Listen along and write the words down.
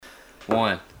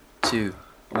1, 2,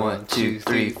 1, 2,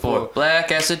 3, 4.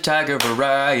 Black Acid Tiger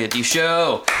Variety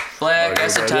Show. Black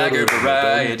Acid Tiger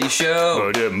Variety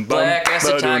Show. Black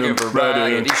Acid Tiger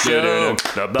Variety Show.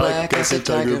 Black Acid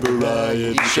Tiger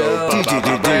Variety Show.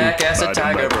 Black Acid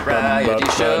Tiger Variety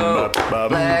Show.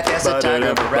 Black Acid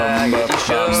Tiger Variety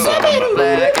Show.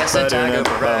 Black Acid Tiger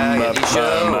Variety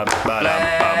Show.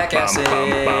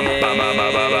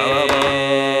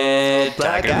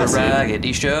 Black Acid Tiger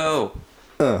Variety Show.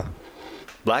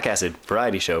 Black Acid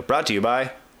Variety Show, brought to you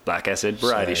by Black Acid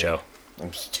Variety Sorry. Show.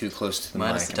 I'm just too close to the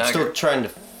Minus mic. the I'm tiger. still trying to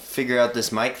figure out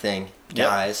this mic thing,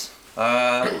 guys.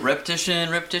 Repetition.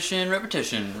 Repetition.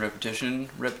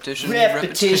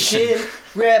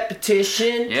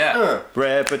 Yeah.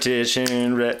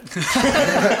 Repetition.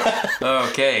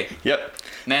 Okay. Yep.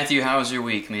 Matthew, how was your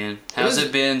week, man? How's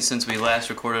it been since we last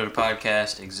recorded a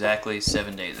podcast exactly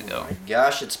 7 days ago?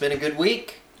 Gosh, it's been a good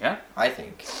week. Yeah? I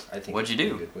think. What'd you it's been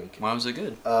do? a good week. Why was it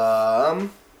good? Well,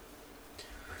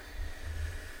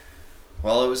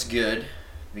 it was good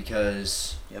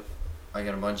because Yep. I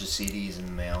got a bunch of CDs in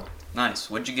the mail. Nice.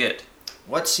 What'd you get?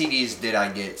 What CDs did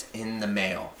I get in the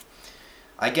mail?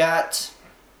 I got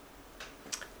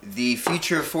the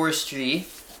Future of Forestry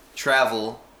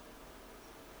Travel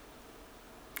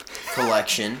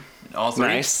Collection. All three?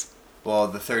 Nice. Well,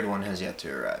 the third one has yet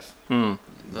to arrive,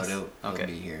 but it'll okay.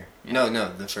 be here. Yeah.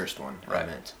 No, the first one. Right. I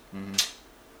meant.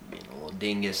 Being a little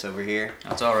dingus over here.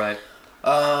 That's all right.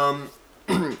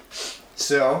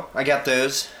 So I got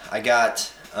those. I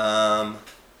got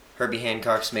Herbie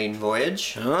Hancock's Maiden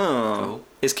Voyage. Oh. Cool.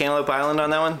 Is Cantaloupe Island on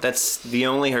that one? That's the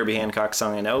only Herbie Hancock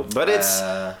song I know, but it's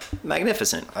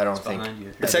magnificent. I don't think. Behind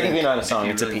you. It's technically not a song,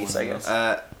 you it's a really piece, want I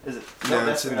guess. Is it? No, No,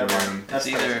 that's it's in the another one. room. It's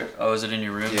either... Oh, is it in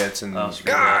your room? Yeah, it's in the Oh, room.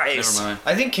 screw that. Guys! Never mind.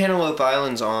 I think Cantaloupe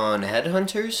Island's on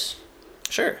Headhunters.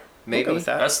 Sure. Maybe. We'll go with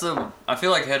that. That's the... I feel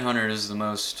like Headhunter is the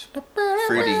most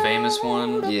Fruity. famous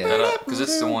one. Yeah. Because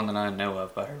it's the one that I know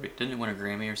of by Herbie. Didn't it win a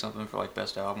Grammy or something for like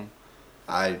best album?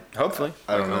 I Hopefully.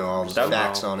 don't know all the That would-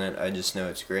 facts on it. I just know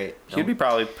it's great. He'd be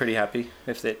probably pretty happy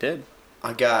if it did.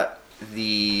 I got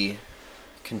the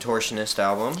Contortionist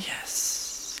album.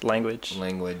 Yes. Language.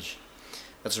 Language.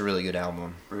 That's a really good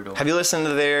album. Brutal. Have you listened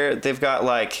to they've got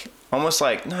like, almost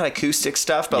like, not acoustic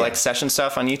stuff, but Yeah. like session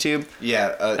stuff on YouTube?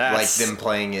 Yeah, like That's- them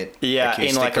playing it. Yeah,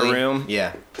 in like a acoustically. room.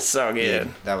 Yeah, So yeah,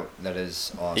 good. that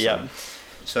is awesome. Yep.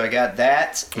 So I got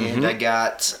that, and I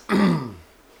got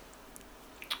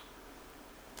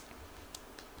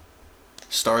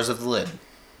Stars of the Lid.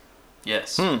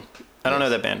 Yes. I don't know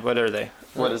that band. What are they?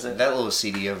 What is it? That little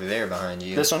CD over there behind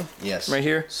you. This one? Yes. Right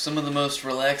here? Some of the most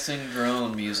relaxing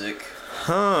drone music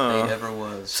Huh. they ever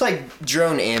was. It's like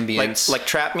drone ambience. Like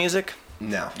trap music?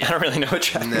 no. I don't really know what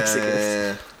trap music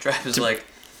is. Nah. Trap is like...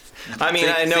 I mean,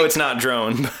 I know think- it's not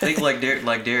drone. But Think like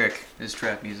Derek is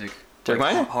trap music. Derek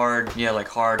like Meyer? hard, yeah, like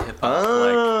hard hip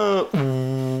hop.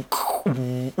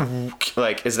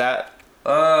 Like, is that...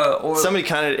 Or Somebody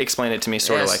kind of explained it to me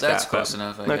sort of yes, like that's that. close but-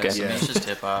 enough. I Okay. guess. I mean, Yeah. it's just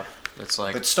hip hop. It's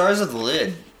like But Stars of the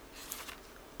Lid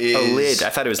is... Oh, lid. I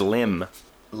thought it was limb.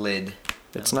 Lid.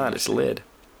 It's not. It's lid.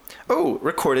 Oh,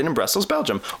 recorded in Brussels,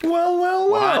 Belgium. Well.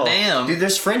 wow, damn. Dude,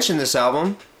 there's French in this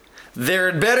album.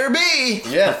 There better be.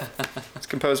 Yeah. It's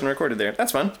composed and recorded there.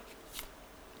 That's fun.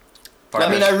 I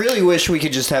mean, I really wish we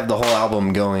could just have the whole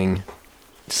album going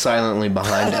silently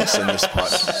behind us in this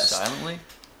podcast. Silently.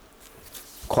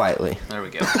 Quietly. There we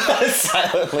go.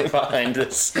 Silently behind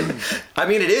this. I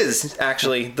mean, it is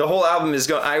actually. The whole album is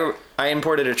going. I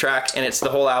imported a track, and it's the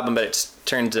whole album, but it's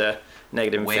turned to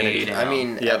negative Way infinity. down. I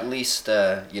mean, Yep. at least,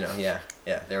 yeah,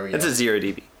 there we go. It's a 0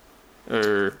 dB.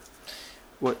 Or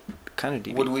what kind of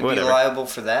dB? Would we Whatever. be liable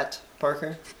for that,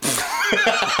 Parker?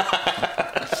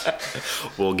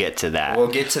 We'll get to that. We'll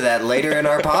get to that later in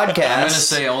our podcast. I'm gonna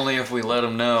say only if we let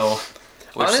them know.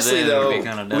 Which Honestly, then though, would be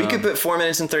kinda dumb. we could put 4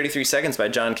 minutes and 33 seconds by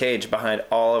John Cage behind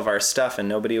all of our stuff, and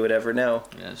nobody would ever know.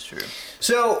 Yeah, that's true.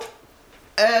 So,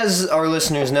 as our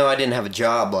listeners know, I didn't have a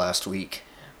job last week.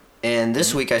 And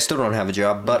this week I still don't have a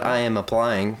job, but I am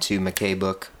applying to McKay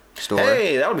Book Store.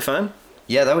 Hey, that would be fun.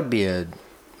 Yeah, that would be a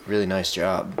really nice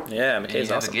job. Yeah, And you McKay's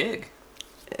have awesome. a gig.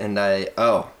 And A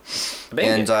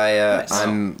band and gig. Nice.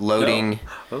 I'm loading.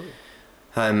 Oh.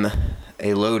 I'm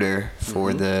a loader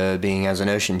for the Being as an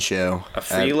Ocean show. A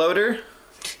freeloader?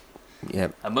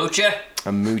 Yep, A moocha.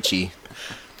 a moochie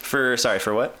For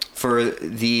what? for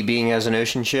the Being as an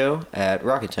Ocean show at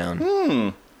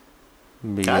Rocketown.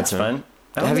 That's fun.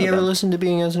 I don't Have know you ever them. listened to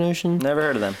Being as an Ocean? Never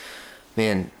heard of them.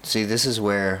 Man, see, this is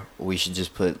where we should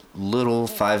just put little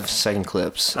 5-second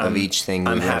clips of each thing.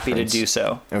 I'm we happy to reference. do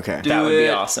so. Okay. That would be it.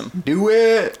 awesome. Do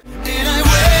it. Did I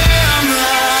wear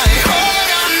my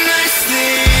heart on my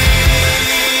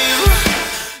sleeve?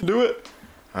 Do it.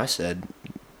 I said,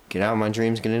 get out of my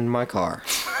dreams, get into my car.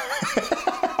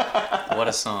 What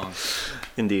a song.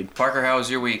 Indeed. Parker, how was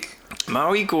your week? My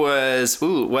week was,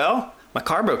 my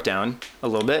car broke down a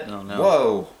little bit. Oh, no.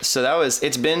 Whoa. So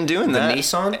it's been doing The that.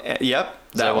 Nissan? Yep.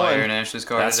 Is that why you're in Ashley's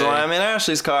car That's today? why I'm in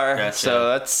Ashley's car. Gotcha. So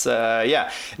that's,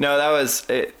 yeah. No, that was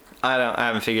it. I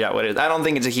haven't figured out what it is. I don't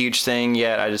think it's a huge thing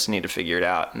yet. I just need to figure it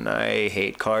out. And I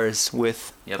hate cars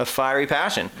with a fiery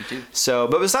passion. Me too. So,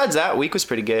 but besides that, week was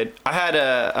pretty good. I had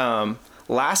a,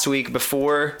 last week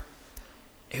before,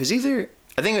 I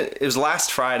think it was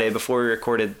last Friday before we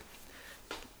recorded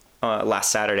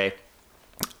last Saturday.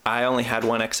 I only had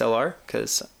one XLR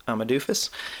because I'm a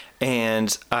doofus.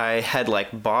 And I had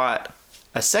bought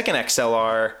a second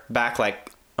XLR back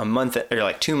a month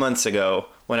or 2 months ago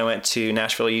when I went to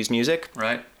Nashville Used Music.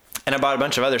 Right. And I bought a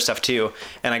bunch of other stuff too.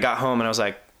 And I got home and I was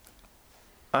like,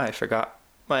 I forgot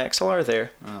my XLR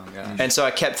there. Oh, gosh. And so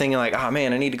I kept thinking oh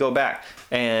man, I need to go back.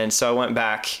 And so I went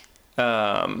back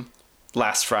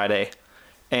last Friday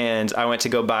and I went to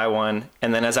go buy one.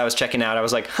 And then as I was checking out, I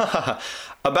was like,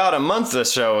 about a month or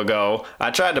so ago,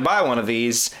 I tried to buy one of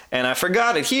these and I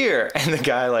forgot it here. And the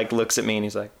guy looks at me and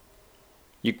he's like,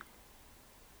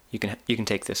 you can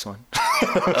take this one.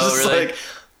 Oh, really?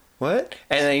 What?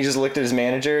 And then he just looked at his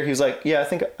manager. He was like, yeah, I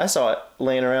think I saw it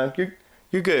laying around.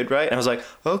 You're good, right? And I was like,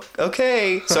 oh,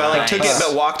 okay. So I took it,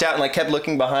 but walked out and kept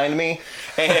looking behind me.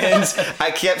 And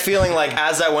I kept feeling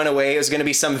as I went away, it was going to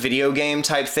be some video game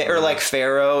type thing, or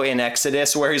Pharaoh in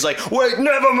Exodus, where he's like, wait,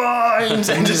 never mind,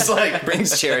 and just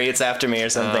brings chariots after me or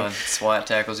something. SWAT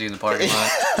tackles you in the parking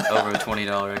lot over a $20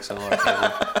 XLR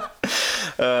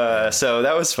cable. So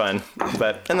that was fun. And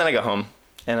then I got home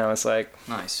and I was like,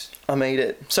 Nice. I made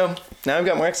it. So now I've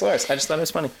got more XLRs. I just thought it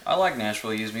was funny. I like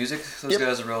Nashville Used Music. Those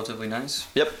guys are relatively nice.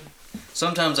 Yep.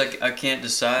 Sometimes I can't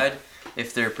decide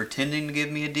if they're pretending to give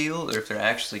me a deal or if they're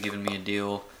actually giving me a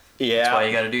deal. Yeah. That's why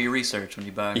you got to do your research when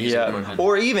you buy music equipment.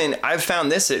 Or even, I've found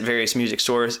this at various music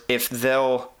stores,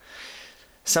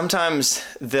 sometimes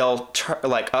they'll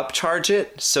upcharge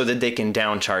it so that they can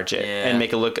downcharge it and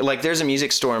make it look there's a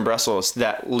music store in Brussels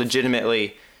that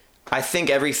legitimately, I think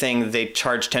everything they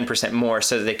charge 10% more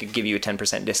so that they could give you a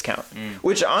 10% discount.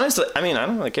 Which honestly, I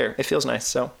don't really care. It feels nice.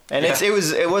 So, and it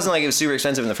wasn't it was super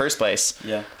expensive in the first place.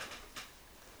 Yeah.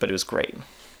 But it was great.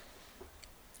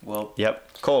 Well.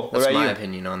 Yep. Cole, what That's about my you?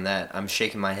 opinion on that. I'm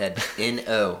shaking my head.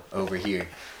 N-O over here,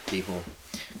 people.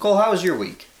 Cole, how was your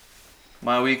week?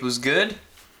 My week was good.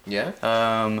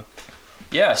 Yeah?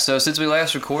 Yeah, so since we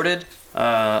last recorded,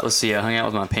 let's see, I hung out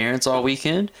with my parents all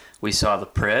weekend. We saw the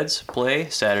Preds play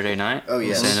Saturday night. Oh,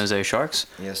 yes. The San Jose Sharks.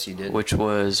 Yes, you did. Which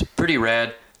was pretty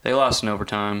rad. They lost in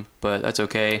overtime, but that's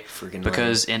okay. Freaking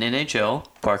because in NHL,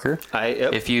 Parker,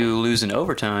 if you lose in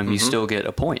overtime, you still get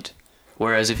a point.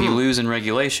 Whereas if you lose in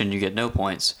regulation, you get no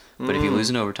points. But if you lose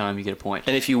in overtime, you get a point.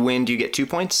 And if you win, do you get 2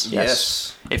 points?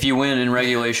 Yes. If you win in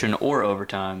regulation or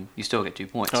overtime, you still get 2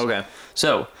 points. Okay.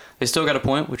 So they still got a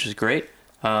point, which is great.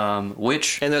 And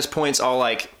those points all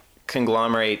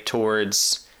conglomerate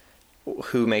towards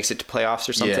who makes it to playoffs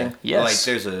or something. Yeah. Yes.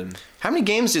 There's a... How many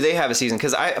games do they have a season?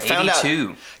 Because I found 82.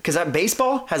 out because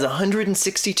baseball has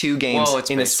 162 games Well, it's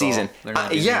in baseball. a season. They're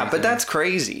not Yeah, anything. but that's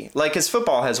crazy. Because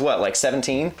football has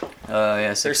 17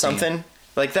 Yeah, 16. or something.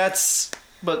 That's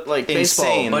But insane.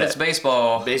 baseball... But it's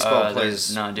baseball. Baseball they're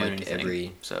plays, not doing anything.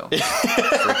 every... So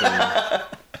freaking...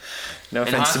 no in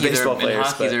offense to hockey, baseball in players,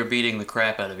 hockey but they're beating the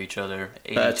crap out of each other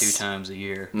 82 times a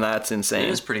year. that's insane. It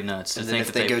is pretty nuts to And then think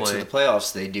if that they go play. to the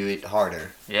playoffs, they do it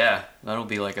harder. Yeah, that'll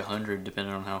be 100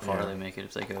 depending on how far Yeah. they make it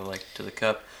if they go to the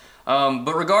cup.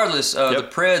 But regardless, the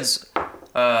Preds.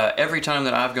 Every time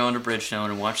that I've gone to Bridgestone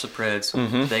and watched the Preds,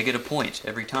 they get a point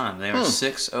every time. They are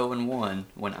 6-0-1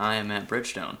 when I am at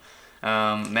Bridgestone.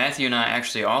 Matthew and I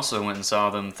actually also went and saw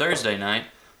them Thursday night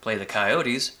play the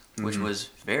Coyotes, which was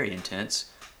very intense.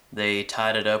 They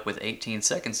tied it up with 18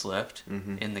 seconds left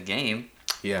in the game.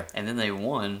 Yeah. And then they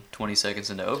won 20 seconds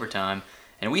into overtime.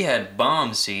 And we had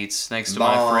bomb seats thanks to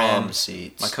my friend,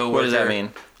 seats. my coworker. What does that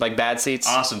mean? Bad seats?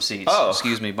 Awesome seats. Oh.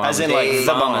 Excuse me, bomb. As in The the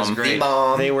bomb is bomb. great.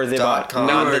 They were the bomb. .com.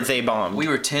 Not that they bombed. We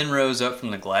were 10 rows up from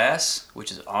the glass,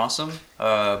 which is awesome.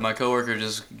 My coworker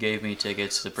just gave me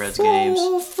tickets to the Preds games.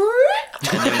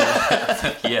 And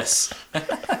then, yes.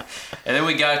 And then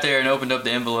we got there and opened up the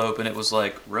envelope, and it was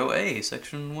row A,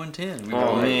 section 110. We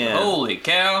were man. holy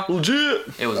cow.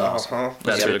 Legit. It was awesome.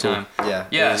 That's really cool. Yeah.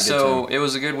 Yeah, it was a good so time. it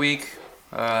was a good week.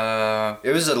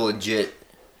 It was a legit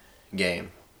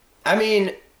game.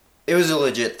 It was a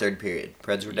legit third period.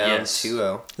 Preds were down Yes.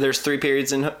 2-0. There's 3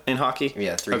 periods in hockey?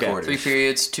 Yeah, three Okay. quarters. 3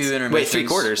 periods, 2 intermissions. Wait, 3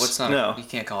 quarters? What's not? No. You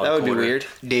can't call it That a would be quarter. weird.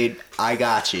 Dude, I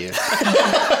got you.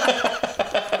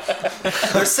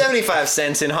 There's 75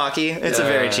 cents in hockey. It's a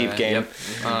very cheap game.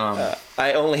 Yep.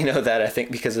 I only know that, I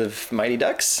think, because of Mighty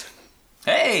Ducks.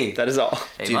 Hey! That is all.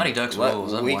 Hey, Mighty Ducks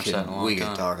rules. I've watched that in a long we time.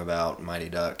 could talk about Mighty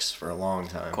Ducks for a long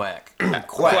time. Quack. Quack.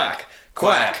 Quack,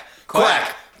 quack,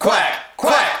 quack, quack,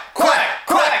 quack, quack,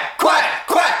 quack, quack,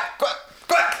 quack, quack,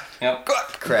 quack. Yep.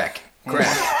 Crack.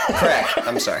 Crack.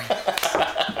 I'm sorry.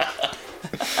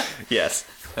 Yes.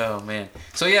 Oh, man.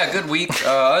 So, yeah, good week.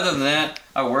 Other than that,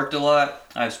 I worked a lot.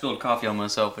 I spilled coffee on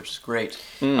myself, which is great.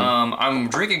 I'm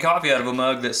drinking coffee out of a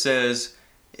mug that says,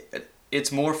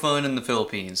 it's more fun in the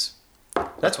Philippines.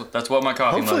 That's what my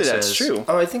coffee Hopefully mug that's says. true.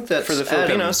 Oh, I think that's For the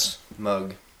Filipinos. Adam's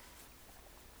mug.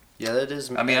 Yeah, that is.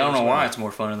 I mean, I don't know why it's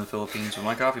more fun in the Philippines, but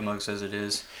my coffee mug says it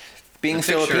is. Being The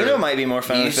picture- Filipino might be more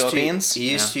fun in the Philippines.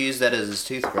 He used to use that as his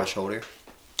toothbrush holder.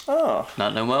 Oh,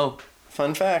 Not no mo.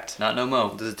 fun fact. Not no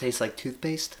mo. Does it taste like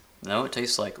toothpaste? No, it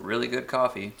tastes like really good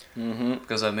coffee. Mm-hmm.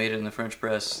 Because I made it in the French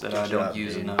press that I Good don't job,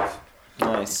 use dude. enough.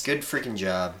 Nice. Good freaking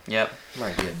job. Yep.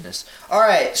 My goodness. All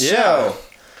right, Yeah. so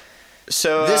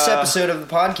So this episode of the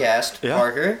podcast, yeah.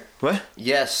 Parker. What?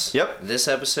 Yes. Yep. This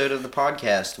episode of the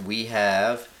podcast, we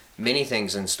have many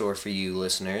things in store for you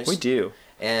listeners. We do.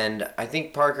 And I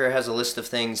think Parker has a list of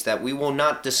things that we will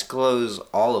not disclose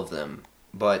all of them.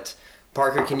 But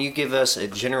Parker, can you give us a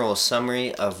general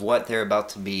summary of what they're about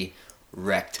to be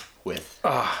wrecked with?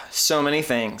 So many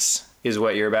things is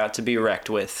what you're about to be wrecked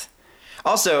with.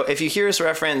 Also, if you hear us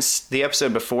reference the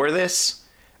episode before this,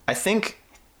 I think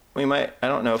we might, I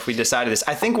don't know if we decided this.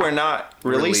 I think we're not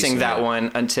releasing that it.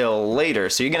 one until later.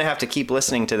 So you're going to have to keep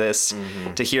listening to this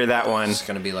to hear that one. It's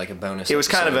going to be like a bonus It was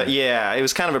kind of episode. it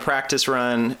was kind of a practice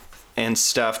run and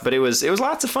stuff, but it was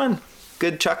lots of fun.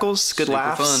 Good chuckles, good Super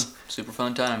laughs. fun. Super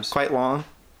fun times. Quite long.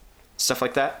 Stuff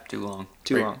like that. Too long.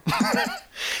 Too long.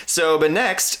 So, but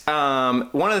next,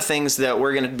 one of the things that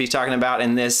we're going to be talking about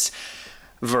in this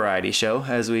variety show,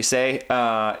 as we say,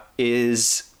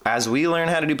 is as we learn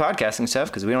how to do podcasting stuff,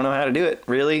 because we don't know how to do it,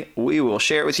 really, we will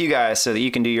share it with you guys so that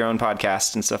you can do your own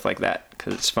podcast and stuff like that,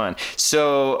 because it's fun.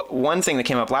 So, one thing that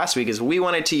came up last week is we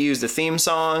wanted to use the theme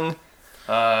song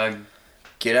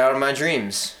Get out of my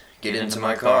dreams. Get into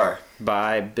my car.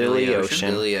 by Billy Billy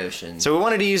Ocean. Billy Ocean. So, we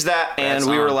wanted to use that, and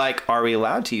we song. were like, are we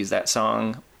allowed to use that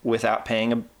song without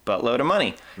paying a buttload of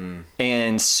money?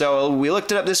 And so we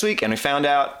looked it up this week and we found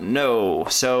out no.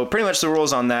 So pretty much the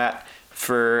rules on that,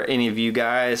 for any of you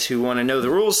guys who want to know the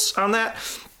rules on that,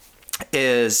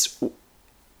 is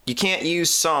you can't use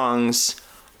songs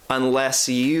unless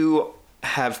you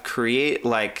have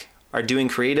are doing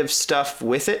creative stuff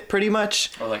with it, pretty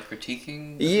much. Or like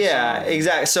critiquing? Yeah,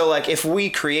 exactly. So like if we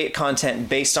create content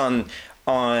based on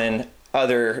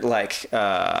other like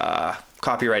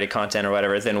copyrighted content or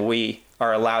whatever, then we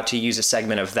are allowed to use a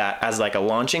segment of that as like a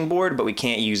launching board, but we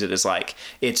can't use it as like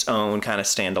its own kind of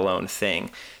standalone thing.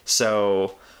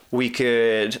 So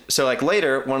like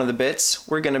later, one of the bits,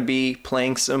 we're going to be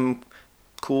playing some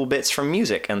cool bits from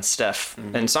music and stuff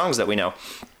and songs that we know.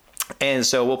 And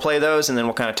so we'll play those and then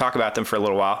we'll kind of talk about them for a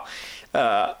little while.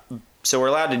 So we're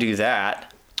allowed to do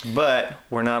that, but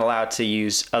we're not allowed to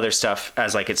use other stuff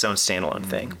as like its own standalone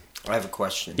thing. I have a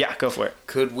question. Yeah, go for it.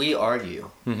 Could we argue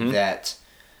that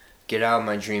Get Out of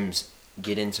My Dreams,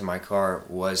 Get Into My Car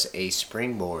was a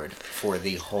springboard for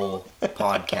the whole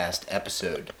podcast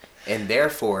episode? And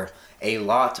therefore, a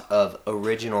lot of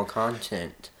original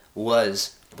content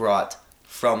was brought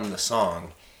from the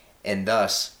song, and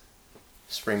thus,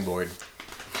 springboard.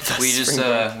 We just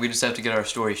have to get our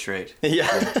story straight. Yeah.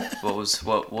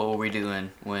 What were we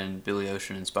doing when Billy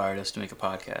Ocean inspired us to make a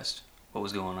podcast? What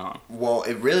was going on? Well,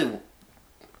 it really...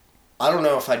 I don't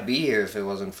know if I'd be here if it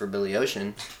wasn't for Billy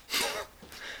Ocean,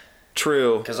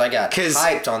 True. because I got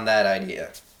hyped on that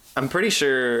idea. I'm pretty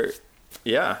sure,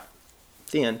 yeah.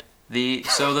 The end.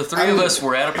 So the three of us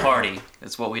were at a party.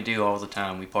 That's what we do all the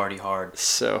time. We party hard.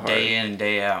 So hard. Day in and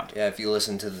day out. Yeah, if you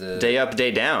listen to the Day up,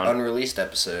 day down. unreleased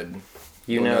episode,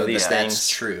 You you'll know that these that's things.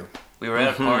 true. We were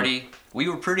at a party. We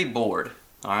were pretty bored.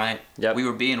 All right. Yep. We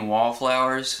were being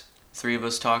wallflowers. Three of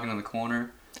us talking in the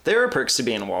corner. There are perks to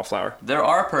being a wallflower. There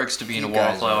are perks to being You a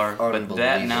guys wallflower, are but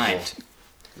that unbelievable.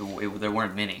 night, there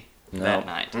weren't many that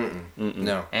night.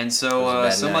 No. And It was so a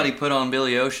bad somebody night. put on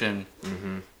Billy Ocean,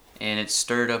 and it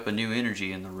stirred up a new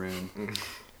energy in the room.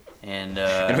 And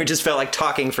And we just felt like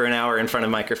talking for an hour in front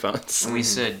of microphones. we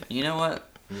said, you know what?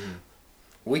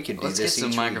 We could do Let's get this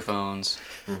some each microphones,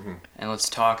 and let's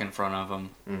talk in front of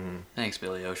them. Thanks,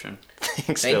 Billy Ocean.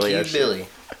 Thanks, Thank Billy you, Ocean. Billy.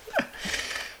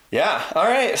 Yeah, all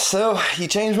right. So you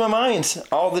changed my mind.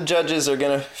 All the judges are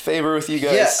going to favor with you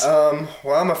guys. Yeah,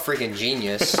 well, I'm a freaking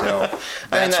genius, so I mean,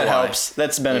 that's that why. helps.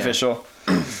 That's beneficial.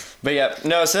 But yeah,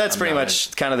 no, so that's I'm pretty not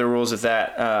much kind of the rules with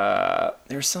that.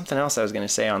 There was something else I was going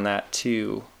to say on that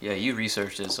too. Yeah, you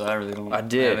researched it, so I really don't I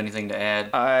did. have anything to add.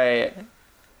 I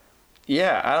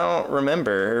don't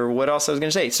remember what else I was going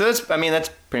to say. So that's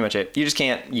pretty much it. You just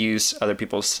can't use other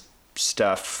people's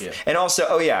stuff. Yeah. And also,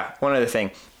 one other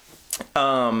thing.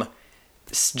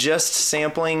 Just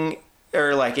sampling,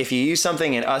 or like if you use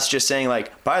something and us just saying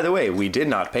like, by the way, we did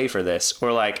not pay for this,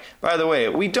 or like, by the way,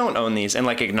 we don't own these, and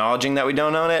like acknowledging that we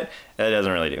don't own it, that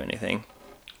doesn't really do anything.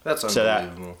 That's So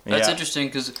unbelievable. That's yeah. interesting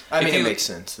because it makes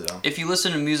sense though. If you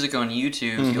listen to music on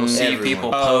YouTube, you'll see Everyone. people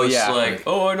Oh, post yeah. like,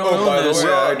 "Oh, I don't Oh, by know the this."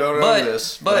 way, I don't but, know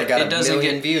this, but I got it a doesn't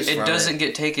million get views it from doesn't it.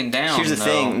 get taken down. Here's the though.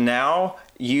 thing. Now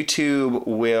YouTube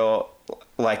will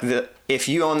if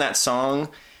you own that song,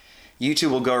 YouTube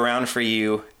will go around for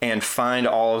you and find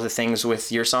all of the things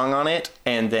with your song on it,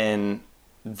 and then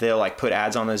they'll like put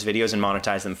ads on those videos and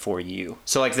monetize them for you.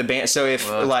 So like the band, so if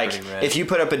Well, that's pretty rad. if you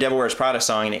put up a Devil Wears Prada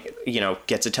song and it,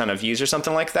 gets a ton of views or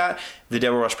something like that, the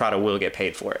Devil Wears Prada will get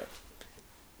paid for it,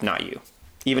 not you,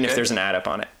 even if Okay. there's an ad up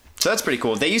on it. So that's pretty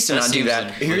cool. They used to that not do seems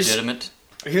that. legitimate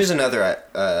Here's another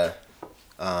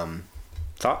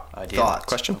Thought? idea. thought.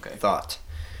 Question? Okay. Thought.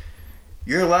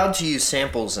 You're allowed to use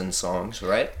samples in songs,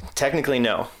 right? Technically,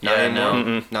 no. Not Yeah, anymore.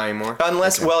 no. Not anymore.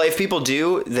 Unless, Okay. well, if people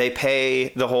do, they pay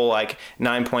the whole like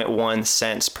 9.1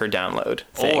 cents per download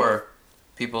thing. Or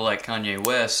people like Kanye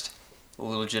West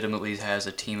legitimately has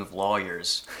a team of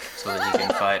lawyers so that he can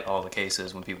fight all the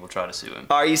cases when people try to sue him.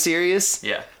 Are you serious?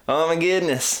 Yeah. Oh my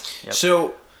goodness. Yep.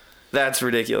 So That's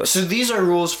ridiculous. these are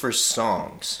rules for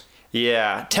songs.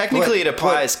 Yeah, technically But- it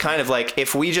applies kind of like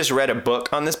if we just read a book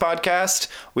on this podcast,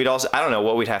 we'd also, I don't know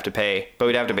what we'd have to pay, but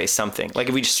we'd have to pay something. Like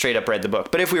if we just straight up read the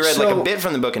book. But if we read like So- a bit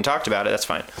from the book and talked about it, that's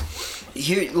fine.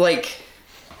 Here,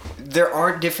 there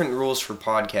aren't different rules for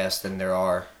podcasts than there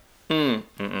are.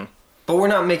 But we're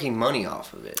not making money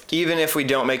off of it. Even if we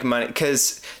don't make money,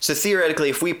 so theoretically,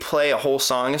 if we play a whole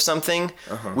song of something,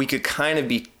 we could kind of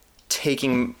be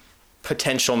taking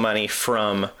potential money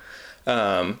from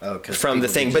 'cause from the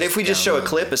people thing. can But just if we just show a download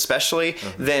clip, it. especially,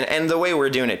 then, and the way we're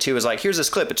doing it too is like, here's this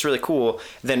clip, it's really cool,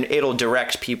 then it'll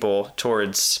direct people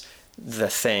towards the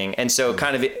thing. And so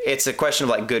kind of it's a question of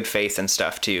like good faith and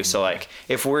stuff too. So like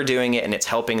if we're doing it and it's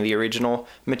helping the original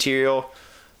material,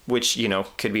 which,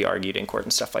 could be argued in court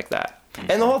and stuff like that.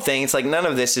 And the whole thing, it's like none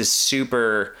of this is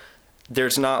super,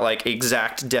 there's not like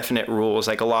exact definite rules.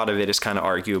 Like a lot of it is kind of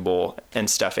arguable and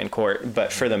stuff in court,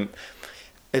 but for them,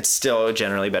 it's still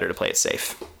generally better to play it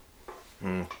safe.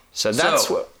 So that's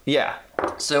So- what, yeah.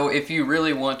 So if you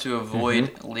really want to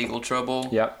avoid legal trouble,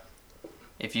 Yep.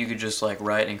 if you could just like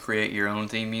write and create your own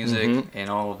theme music and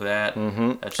all of that,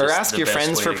 that's Or just ask the your best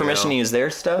friends way for to permission go. to use their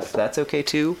stuff. That's okay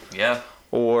too. Yeah,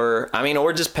 Or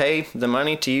just pay the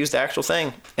money to use the actual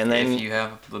thing. And then, if you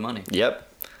have the money. yep.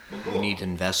 We need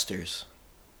investors.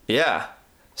 Yeah.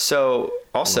 So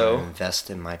I also wanna invest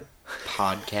in my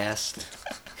podcast.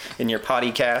 in your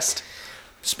podcast.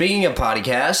 Speaking of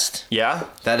podcast, Yeah.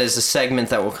 that is a segment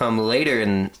that will come later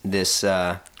in this.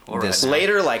 This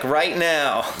Later, like right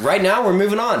now. Right now, we're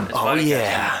moving on. Oh podcast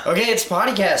yeah. Okay, it's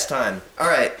podcast time. All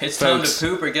right, It's time folks. to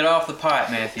poop or get off the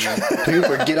pot, Matthew. Poop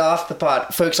or get off the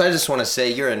pot, folks. I just want to say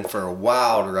you're in for a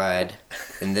wild ride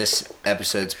in this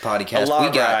episode's podcast. A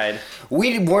long ride.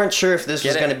 We weren't sure if this Get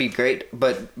was it? going to be great,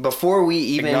 but before we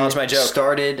even Acknowledge my joke.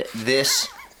 started this,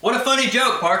 What a funny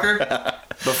joke, Parker.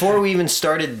 before we even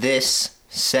started this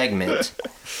segment,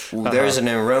 there's an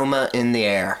aroma in the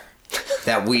air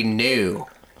that we knew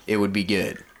it would be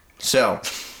good. So,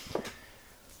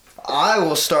 I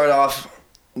will start off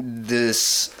this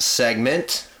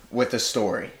segment with a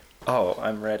story. Oh,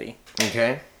 I'm ready.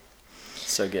 Okay?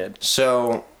 So good.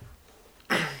 So,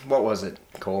 what was it,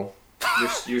 Cole?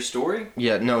 Your story?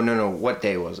 Yeah, no. What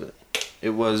day was it? It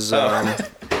was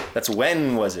That's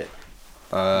when was it?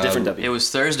 Different W. It was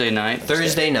Thursday night.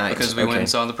 Thursday night. Because we went and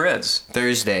saw the Preds,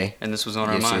 Thursday. and this was on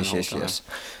our mind the whole time.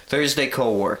 Thursday,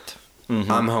 Cole worked.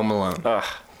 I'm home alone. Ugh.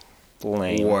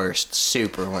 Lame. Worst.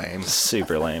 Super lame.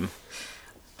 Super lame.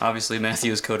 Obviously,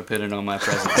 Matthew is codependent on my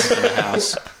presence in the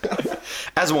house.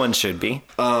 As one should be.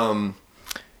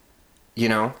 You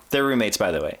know, They're roommates,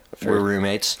 by the way. we're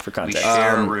roommates. For We context.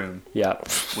 share a room. Yep.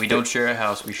 We don't share a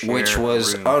house. We share Which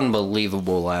was a room.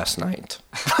 unbelievable last night.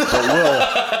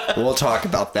 But we'll talk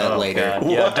about that later. God.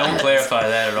 Yeah, don't clarify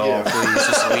that at all. Please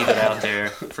just leave it out there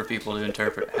for people to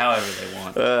interpret however they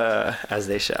want. As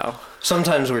they shall.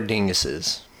 Sometimes we're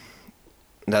dinguses.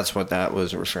 That's what that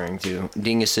was referring to.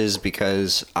 Dinguses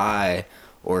because I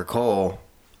or Cole,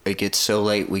 it gets so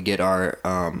late we get our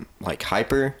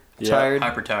hyper tired?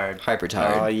 Hyper tired. Hyper Oh,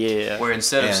 tired. yeah. Where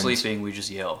instead of And- sleeping, we just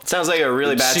yell. Sounds like a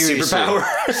really bad Seriously.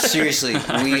 superpower. Seriously,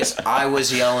 I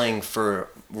was yelling for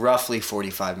roughly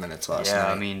 45 minutes last Yeah,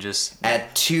 night. I mean, just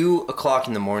At 2 o'clock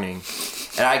in the morning,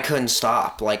 and I couldn't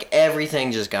stop. Like,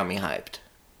 everything just got me hyped.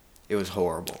 It was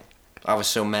horrible. I was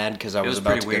so mad because I was was about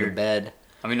pretty to go to weird. bed.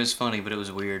 I mean, it was funny, but it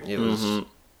was weird. It was.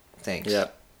 Thanks.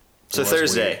 Yep. It So was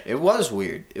Thursday. weird. It was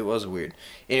weird. It was weird.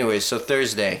 Anyways, so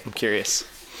Thursday. I'm curious.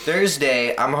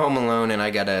 Thursday, I'm home alone and I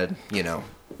gotta,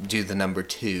 do the number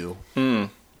 2,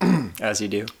 As you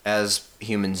do. as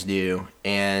humans do.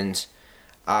 And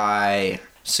I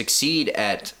succeed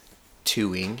at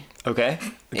 2ing. Okay.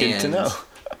 Good to And-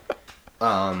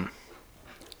 know.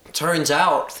 Turns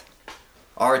out,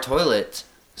 our toilet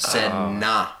said,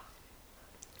 nah,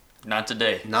 Not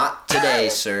today. not today,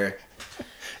 sir.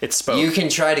 It spoke. You can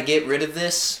try to get rid of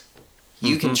this.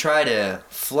 You can try to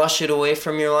flush it away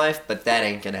from your life, but that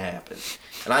ain't gonna happen.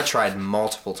 And I tried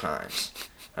multiple times.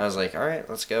 I was like, all right,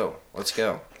 let's go. Let's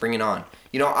go. Bring it on.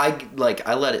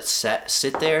 I let it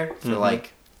sit there for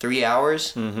like 3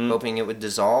 hours, hoping it would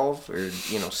dissolve or,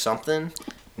 something.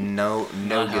 No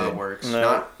Not good. how it works.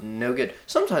 No good.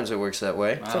 Sometimes it works that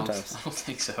way. I don't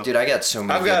think so. Dude, I got so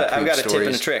many I've good got poop a tip stories.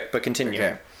 and a trick, but continue.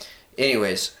 Okay.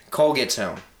 Anyways, Cole gets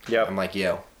home. Yep. I'm like,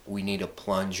 yo, we need a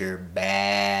plunger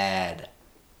bad.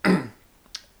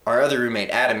 Our other roommate,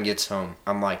 Adam, gets home.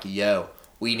 I'm like, yo,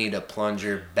 we need a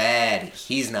plunger bad.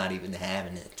 He's not even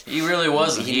having it. He really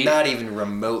wasn't. He's not even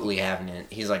remotely having it.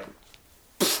 He's like,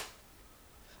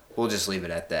 we'll just leave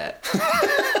it at that.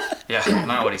 Yeah,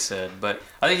 not what he said. But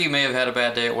I think he may have had a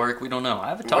bad day at work. We don't know. I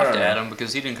haven't talked I to don't know. Adam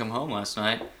because he didn't come home last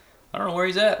night. I don't know where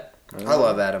he's at. I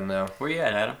love Adam, though. Where you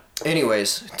at, Adam?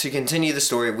 Anyways, to continue the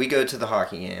story, we go to the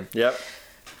hockey game. Yep.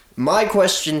 My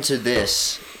question to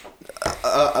this,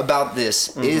 about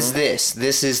this, is this.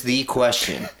 This is the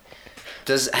question.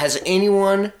 Has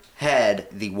anyone had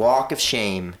the walk of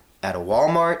shame at a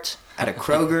Walmart, at a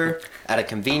Kroger, at a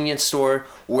convenience store,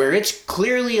 where it's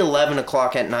clearly 11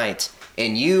 o'clock at night,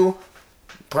 and you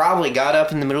probably got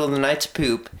up in the middle of the night to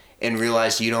poop and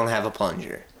realized you don't have a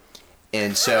plunger?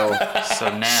 And so...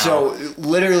 So now. So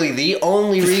literally the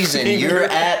only reason you're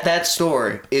at that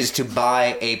store is to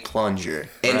buy a plunger.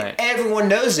 And Right. everyone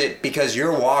knows it because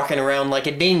you're walking around like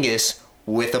a dingus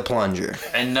with a plunger.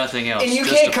 And nothing else. And you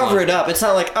just can't a cover plug. it up. It's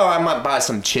not like, oh, I might buy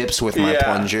some chips with my Yeah.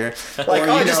 plunger. Like, Or,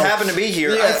 I you just know, happen to be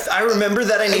here. Yeah. I remember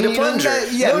that I need and a you know plunger.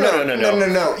 that- yeah,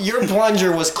 No. Your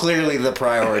plunger was clearly the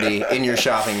priority in your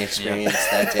shopping experience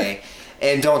that day.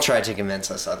 And don't try to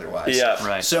convince us otherwise. Yeah.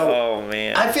 Right. So Oh,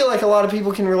 man. I feel like a lot of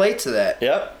people can relate to that.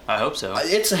 Yep. I hope so.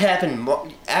 It's happened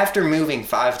after moving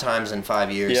 5 times in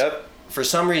 5 years. Yep. For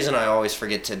some reason, I always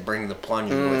forget to bring the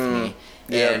plunger with me,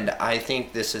 Yep. and I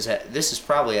think this is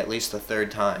probably at least the 3rd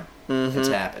time it's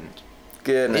happened.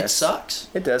 Goodness. It sucks.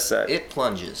 It does suck. It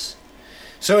plunges.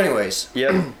 So, anyways,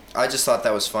 Yep. I just thought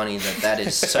that was funny that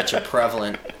is such a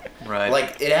prevalent. Right.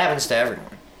 Like, it happens to everyone.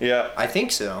 Yeah. I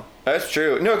think so. That's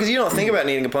true. No, because you don't think about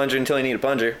needing a plunger until you need a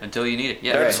plunger. Until you need it.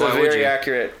 Yeah. That's Why a would very you?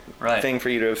 accurate Right. thing for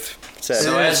you to have said.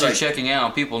 So And as it's you're like- checking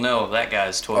out, people know that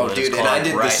guy's Oh, toilet is dude, and I clogged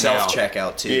did right the now.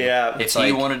 self-checkout, too. Yeah. If It's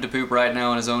he like- wanted to poop right now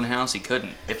in his own house, he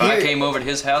couldn't. If I Here- came over to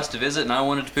his house to visit and I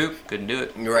wanted to poop, couldn't do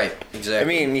it. Right, exactly. I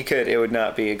mean, you could. It would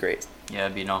not be a great Yeah,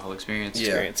 it'd be an awful experience. Yeah.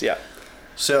 experience. Yeah.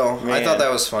 So, I Man. thought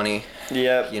that was funny.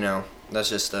 Yep. You know, that's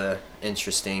just a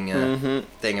interesting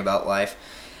thing about life.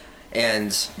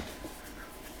 And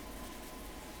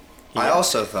I Yeah.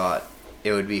 also thought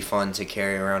it would be fun to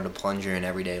carry around a plunger in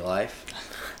everyday life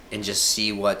and just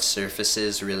see what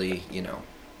surfaces really,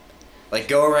 like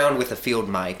go around with a field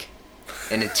mic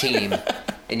and a team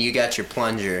and you got your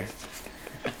plunger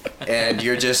and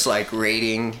you're just like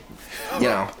rating,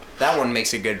 that one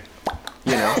makes a good,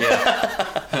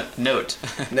 Yeah. Note.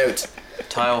 note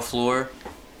Tile floor.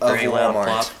 of Very loud Walmart.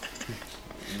 plop.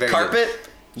 Very Carpet,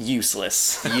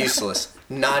 useless. good. Useless.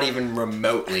 Not even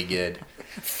remotely good.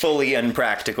 Fully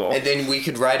unpractical. And then we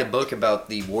could write a book about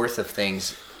the worth of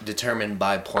things determined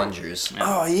by plungers.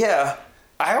 Oh, yeah.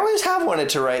 I always have wanted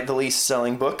to write the least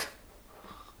selling book.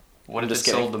 What if just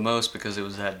it kidding. sold the most because it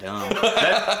was that dumb?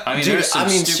 I mean, Dude, there's some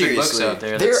stupid books seriously. out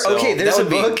there that sell. There's That a would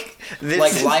be book.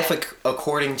 that's- Like Life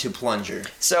According to Plunger.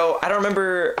 So I don't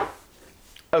remember.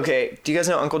 Okay, do you guys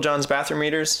know Uncle John's Bathroom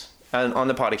Readers on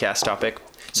the podcast topic?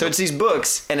 So it's these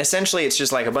books, and essentially it's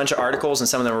just like a bunch of articles, and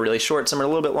some of them are really short, some are a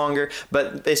little bit longer,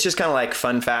 but it's just kind of like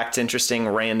fun facts, interesting,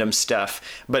 random stuff.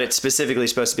 But it's specifically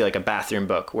supposed to be like a bathroom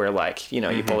book where, like, you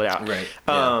pull it out. Right,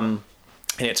 yeah.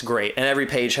 And it's great. And every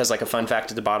page has like a fun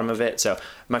fact at the bottom of it. So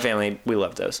my family, we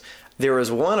love those. There was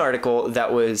one article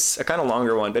that was a kind of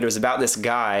longer one, but it was about this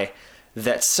guy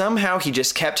that somehow he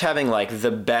just kept having like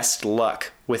the best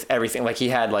luck with everything. Like he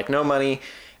had like no money,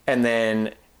 and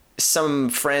then some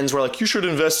friends were like, you should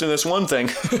invest in this one thing.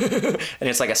 And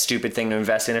it's like a stupid thing to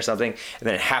invest in or something. And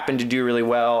then it happened to do really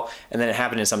well. And then it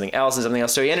happened in something else and something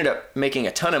else. So he ended up making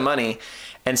a ton of money.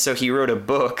 And so he wrote a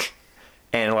book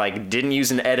and like didn't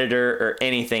use an editor or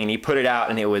anything. And he put it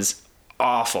out and it was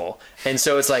awful. And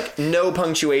so it's like no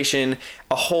punctuation.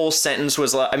 A whole sentence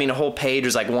was like, I mean, a whole page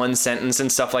was like one sentence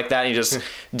and stuff like that. And he just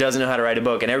doesn't know how to write a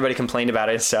book. And everybody complained about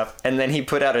it and stuff. And then he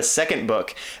put out a second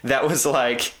book that was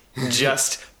like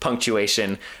just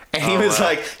punctuation. And he was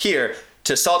like, here,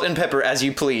 to salt and pepper as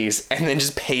you please. And then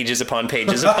just pages upon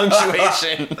pages of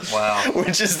punctuation. Wow.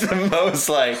 Which is the most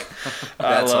like,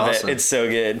 I love awesome. it. It's so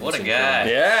good. What a guy.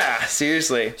 Yeah,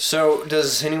 seriously. So,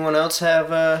 does anyone else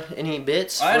have any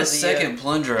bits? I had for a the, second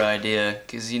plunger idea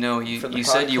because for the you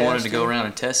said you wanted to go podcasting? around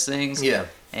and test things. Yeah.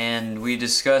 And we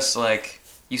discussed like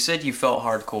you said you felt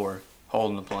hardcore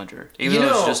holding the plunger, even You though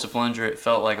it's know- just a plunger. It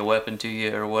felt like a weapon to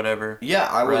you or whatever. Yeah,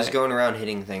 I was Right. going around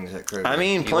hitting things at Kroger. I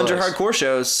mean, He plunger was. hardcore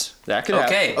shows. That could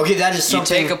happen. Okay. Okay, that is You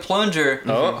something. take a plunger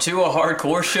to a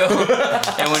hardcore show,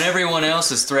 and when everyone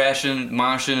else is thrashing,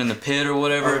 moshing in the pit or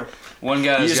whatever, one You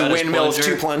guy's use got his windmills,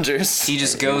 plunger. two plungers. He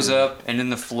just goes up and in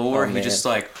the floor, he man. just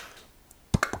starts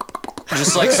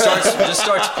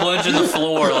plunging the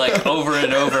floor like over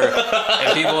and over,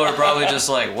 and people are probably just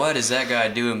like, "What is that guy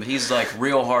doing?" But he's like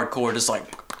real hardcore, just like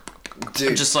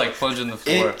Dude, plunging the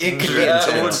floor. it could be That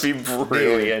intense. would be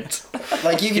brilliant.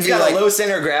 Like you could He's be got like, a low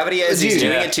center of gravity as he's Dude.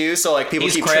 doing Yeah. it too, so like people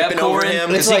He's keep crab tripping over coring him.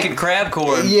 because It's he like- can crab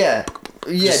core. yeah,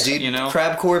 Just, dude. you know?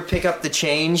 Crab core, pick up the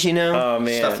change, you know. Oh,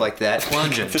 man. Stuff like that.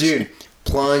 Plunging. dude.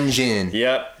 Plunge in.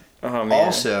 Yep. Oh man.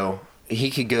 Also,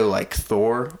 he could go like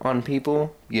Thor on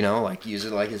people, you know, like use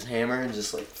it like his hammer and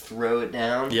just like throw it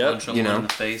down. Yep. Punch him You know. in the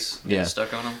face, get Yeah.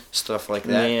 stuck on him. Stuff like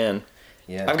that. Man.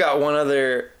 Yeah. I've got one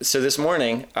other. So this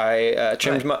morning, I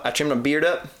trimmed my beard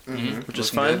up, which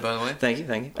is Looking fun. good, by the way. Thank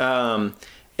you.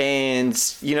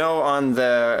 And you know, on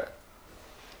the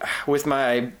with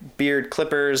my beard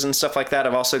clippers and stuff like that,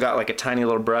 I've also got like a tiny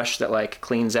little brush that like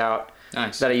cleans out.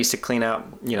 Nice. That I used to clean out.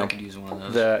 You know, I could use one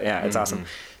of those. it's awesome.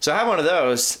 So I have one of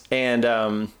those, and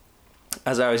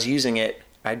as I was using it,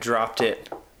 I dropped it,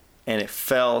 and it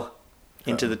fell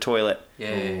into the toilet.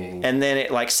 Yay. And then it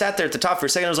like sat there at the top for a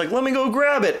second. I was like, let me go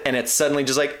grab it. And it suddenly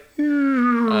just like,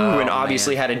 and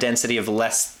obviously man. had a density of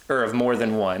less or of more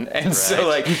than one. And so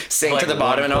Right. like sank to the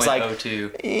bottom and I was like,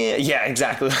 1.02. yeah,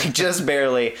 exactly. Like just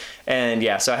barely. And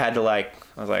yeah, so I had to like,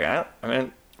 I was like,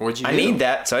 What'd you I do? need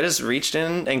that. So I just reached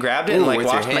in and grabbed it Ooh, and like with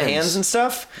your washed my hands. hands and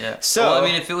stuff. Yeah. So well, I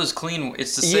mean, if it was clean,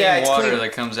 it's the same it's water clean.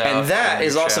 that comes out. And that in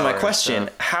is your also my shower and question.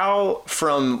 stuff. How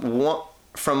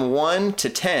from 1 to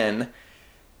 10,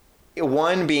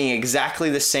 1 being exactly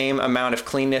the same amount of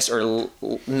cleanness or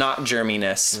not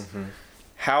germiness, Mm-hmm.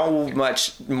 how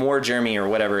much more germy or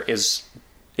whatever is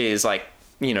like,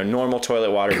 you know, normal toilet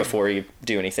water before you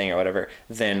do anything or whatever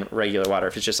than regular water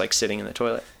if it's just like sitting in the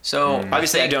toilet? So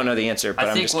Obviously, I don't know the answer, but I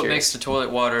I'm think just what curious. makes the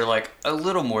toilet water like a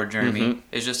little more germy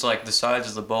is just like the sides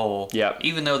of the bowl. Yep.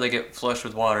 Even though they get flushed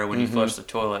with water when you flush the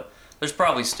toilet, there's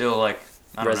probably still like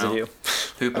I don't Residue. know,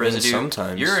 poop I mean, residue.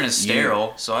 sometimes Urine is you-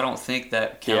 sterile, so I don't think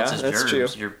that counts Yeah, as that's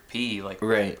germs. true. Your pee like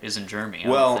Right. isn't germy.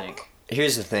 Well, I don't think.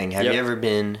 here's the thing. Have Yep. you ever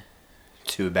been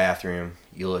to a bathroom,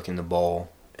 you look in the bowl,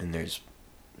 and there's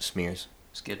smears?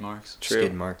 Skid marks. True.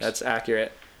 skid marks. That's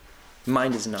accurate.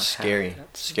 Mine does not. Scary. Have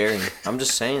that. Scary. I'm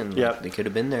just saying. Like, Yep. They could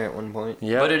have been there at one point.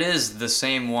 Yep. But it is the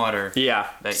same water. Yeah.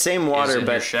 That Same is water, in your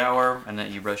but shower and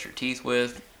that you brush your teeth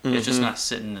with. It's just not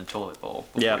sitting in the toilet bowl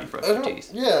before Yeah. you brush your teeth.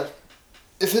 Yeah.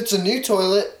 If it's a new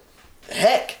toilet,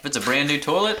 heck. If it's a brand new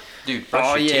toilet, dude, brush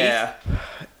oh your teeth. yeah.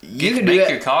 You could do Make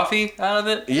that. your coffee out of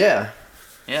it. Yeah.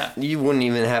 Yeah. You wouldn't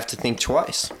even have to think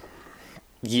twice.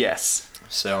 Yes.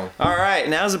 So. All right,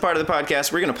 now's the part of the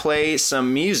podcast we're going to play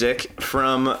some music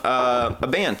from a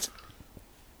band.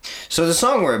 So the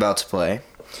song we're about to play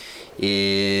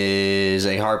is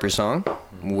a Harper song,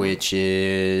 which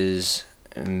is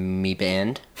me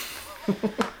band.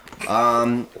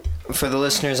 For the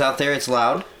listeners out there, it's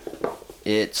loud.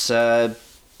 It's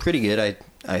pretty good,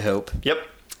 I hope. Yep.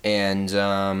 And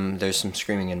there's some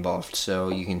screaming involved, so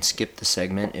you can skip the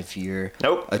segment if you're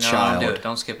Nope. a No, child. don't do it.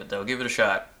 Don't skip it though. Give it a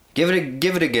shot. Give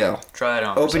it a go. Try it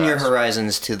on. for Open your size.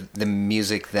 horizons to the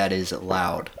music that is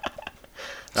loud.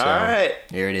 So, All right.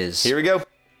 Here it is. Here we go.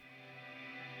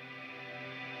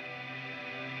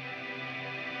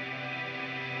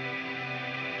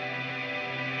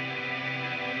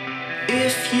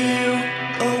 If you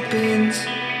opened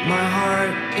my heart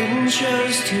and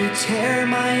chose to tear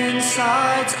my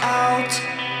insides out,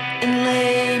 and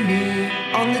lay me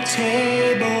on the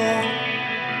table.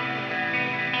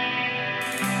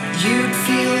 You'd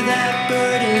feel that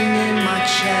burden in my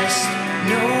chest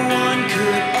no one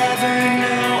could ever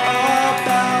know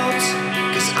about.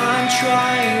 'Cause I'm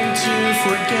trying to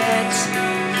forget.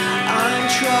 I'm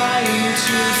trying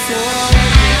to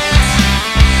forget.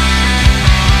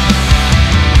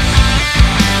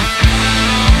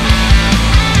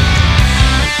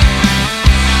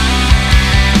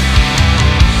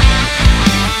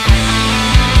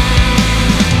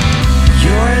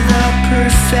 You're the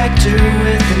perfecter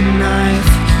with a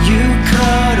knife. You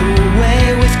cut away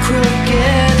with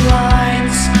crooked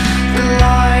lines. The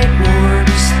light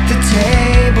warms the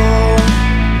table.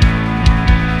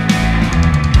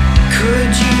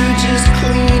 Could you just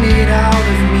clean it out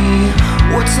of me?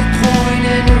 What's the point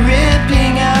in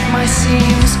ripping at my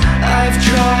seams? I've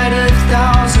tried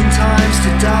 1,000 times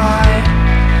to die,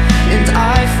 and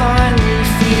I finally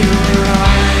feel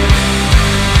alive.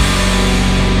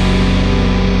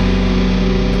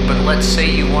 But let's say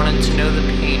you wanted to know the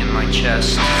pain in my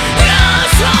chest.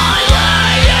 Yes, I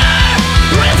lay here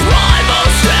with my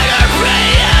most bitter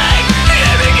being.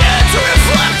 You began to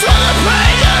reflect on the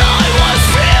pain that I was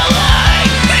feeling.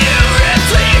 You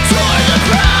ripped me toward the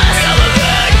past. Never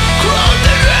been clothed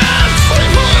in rags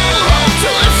with little hope to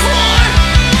live for.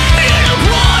 In a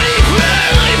body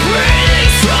barely breathing,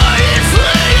 started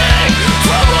fleeing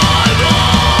from my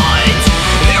mind.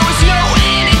 There was no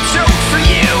antidote for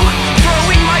you,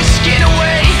 throwing my skin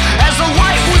away as the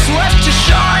light was left to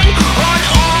shine on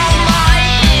all my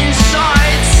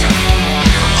insides.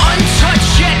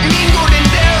 Untouched yet mingled in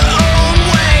their own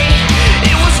way.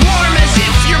 It was warm as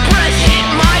if your breath hit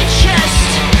my chest.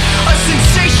 A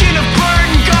sensation of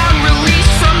burn gone,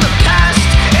 released from the past,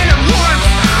 and a warmth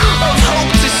of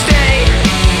hope to stay.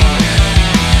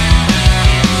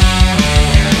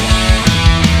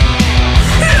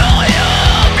 I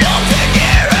am nothing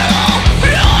here at all.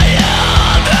 I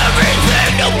am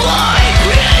everything to blind.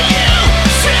 And you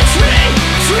stitch me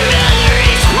together,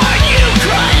 each part you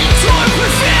cut and tore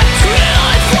perfect. And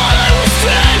I thought I was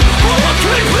dead, but what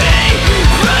could be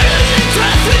better than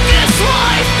death in this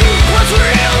life? But to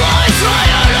realize I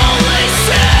had only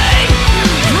seen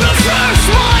the first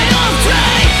light of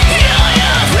day. And I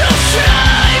have no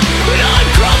shame, and I'm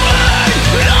covered,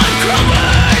 and I'm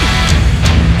covered.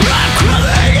 I'm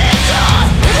covered in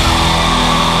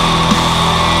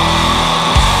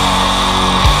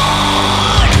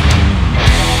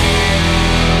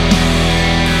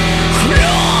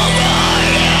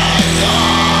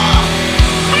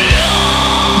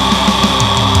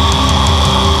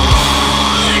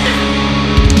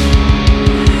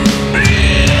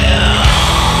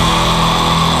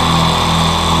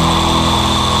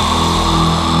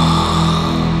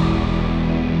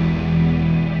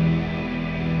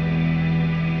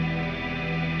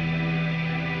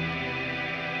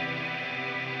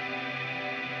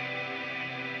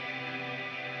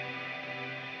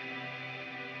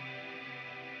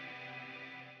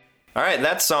All right,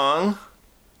 that song.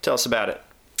 Tell us about it.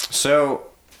 So,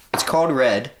 it's called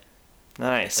Red.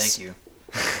 Nice. Thank you.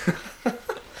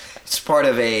 It's part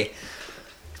of a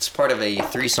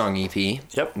 3-song EP.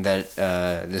 Yep. That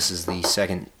this is the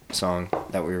second song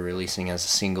that we're releasing as a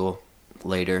single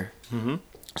later. Mm-hmm.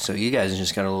 So you guys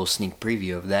just got a little sneak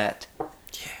preview of that.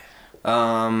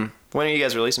 Yeah. When are you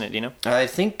guys releasing it? Do you know? I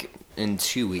think in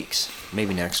 2 weeks,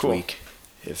 maybe next Cool. week,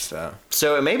 if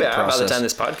So it may be out by the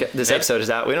process. time this episode is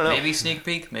out. We don't know. Maybe sneak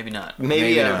peek, maybe not.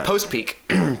 Maybe maybe not. post peak.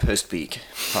 post peak,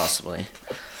 possibly.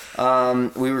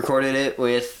 We recorded it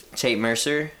with Tate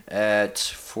Mercer at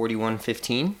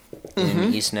 4115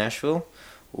 in East Nashville,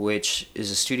 which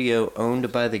is a studio owned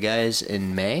by the guys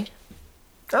in May.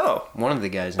 Oh. One of the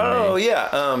guys in Oh May.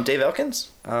 yeah. Dave Elkins.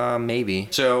 Maybe.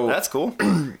 So That's cool.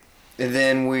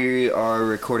 then we are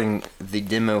recording the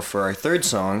demo for our third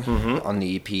song Mm-hmm. on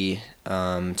the EP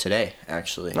today,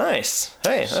 actually. Nice.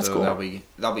 Hey, that's So cool.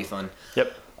 That'll be fun.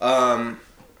 Yep.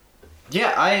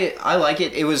 Yeah, I like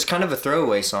it. It was kind of a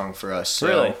throwaway song for us. So,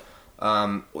 Really?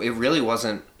 It really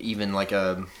wasn't even like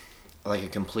a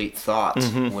complete thought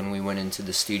Mm-hmm. when we went into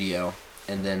the studio,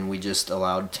 and then we just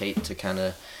allowed Tate to kind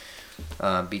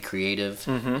of be creative,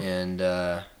 and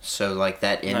so like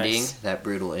that ending, Nice. that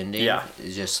brutal ending, Yeah.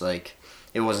 is just like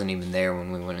it wasn't even there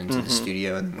when we went into the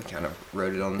studio, and we kind of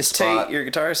wrote it on the Is spot. Tate your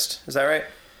guitarist? Is that right?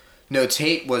 No,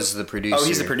 Tate was the producer. Oh,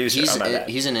 he's the producer. He's, Oh, my bad.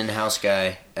 he's an in-house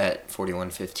guy at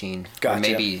 4115. Gotcha. Or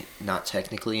maybe not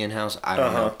technically in-house. I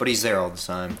don't know. But he's there all the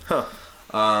time. Huh.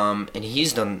 And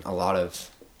he's done a lot of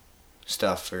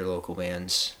stuff for local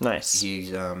bands. Nice.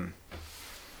 He's and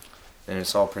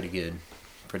it's all pretty good,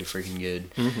 pretty freaking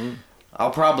good. I'll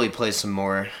probably play some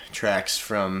more tracks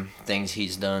from things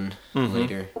he's done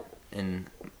later in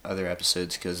other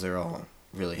episodes because they're all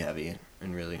really heavy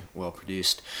and really well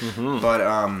produced.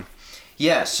 But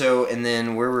yeah, so and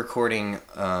then we're recording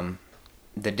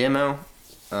the demo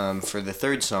for the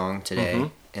third song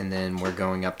today, and then we're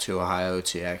going up to Ohio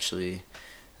to actually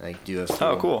like do a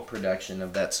full cool. production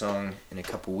of that song in a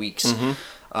couple weeks.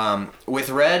 With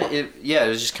Red, it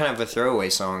was just kind of a throwaway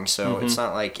song, so it's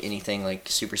not like anything like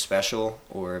super special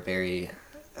or very.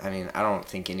 I mean, I don't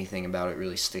think anything about it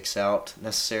really sticks out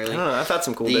necessarily. I don't know. I've had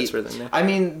some cool bits written there. I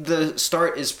mean, the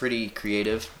start is pretty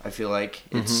creative. I feel like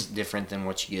it's different than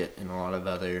what you get in a lot of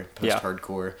other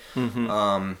post-hardcore.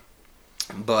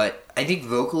 But I think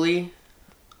vocally,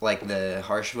 like the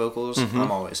harsh vocals,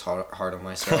 I'm always hard on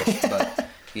myself. But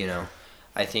you know,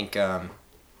 I think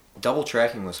double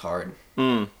tracking was hard.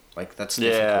 Like that's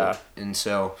difficult, and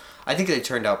so I think they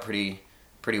turned out pretty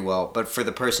well. But for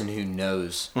the person who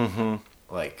knows,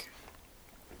 like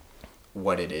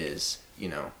what it is, you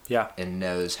know, and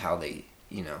knows how they,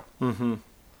 you know,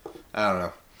 I don't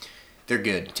know, they're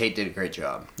good. Tate did a great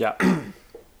job.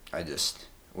 I just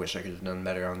wish I could have done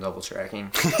better on double tracking.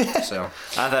 So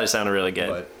I thought it sounded really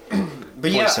good.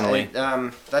 But yeah, Personally.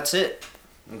 that's it.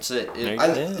 That's it.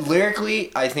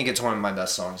 Lyrically, I think it's one of my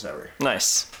best songs ever.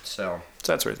 Nice. So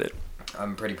that's worth it.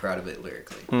 I'm pretty proud of it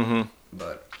lyrically.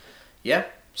 But yeah,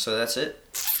 so that's it.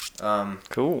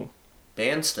 Cool.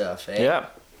 Band stuff, eh? Yeah.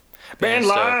 Band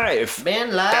live.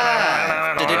 Band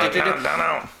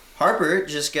live. Harper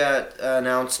just got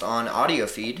announced on Audio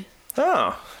Feed.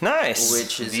 Oh, nice.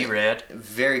 Which is V-Rad.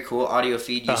 Very cool. Audio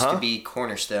Feed used to be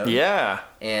Cornerstone. Yeah.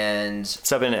 And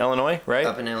it's up in Illinois, right?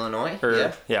 Up in Illinois.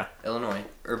 Yeah. Illinois.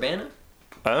 Urbana?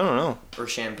 I don't know. Or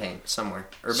Champaign, somewhere.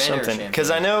 Urbana or Something. Champaign.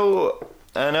 Because I know,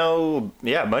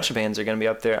 a bunch of bands are going to be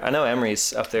up there. I know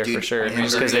Emery's up there for sure.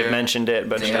 Emery's Because they've mentioned it,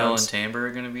 but Dale and Timbre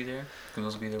are going to be there.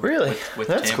 Those will be there. Really? With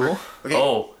That's Timbre. cool. Okay.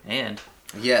 Oh, and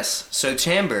Yes. So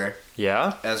Timbre,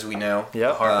 Yeah. as we know,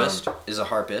 harpist. is a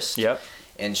harpist. Yep.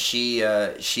 And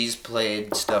she's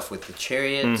played stuff with the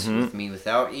Chariots, with Me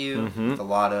Without You, with a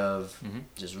lot of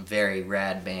just very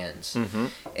rad bands.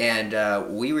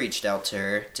 And we reached out to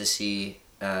her to see,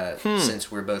 since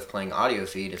we're both playing Audio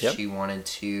Feed, if she wanted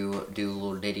to do a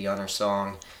little ditty on her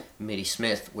song, Mitty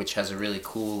Smith, which has a really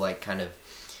cool, like, kind of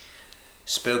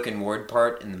spoken word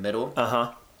part in the middle.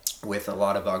 With a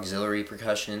lot of auxiliary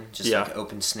percussion, just like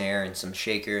open snare and some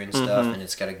shaker and stuff, and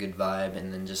it's got a good vibe,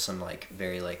 and then just some like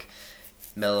very like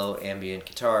mellow ambient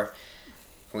guitar.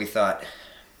 We thought,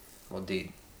 well, dude,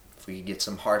 if we could get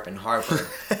some harp and Harper,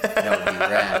 that would be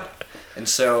rad. And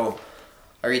so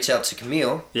I reached out to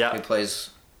Camille, who plays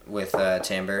with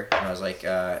Timbre, and I was like,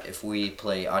 if we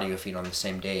play Audio Feed on the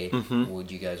same day,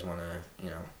 would you guys want to, you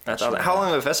know? That's awesome. How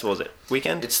long of a festival is it?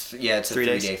 Weekend? It's a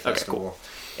 3-day festival. Okay, cool.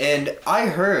 And I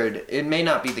heard, it may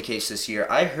not be the case this year,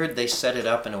 I heard they set it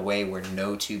up in a way where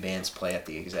no two bands play at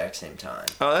the exact same time.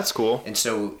 Oh, that's cool. And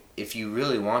so if you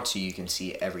really want to, you can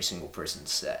see every single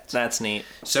person's set. That's neat.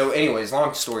 So anyways,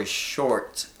 long story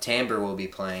short, Timbre will be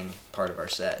playing part of our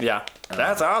set. Yeah.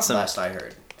 That's awesome. Last I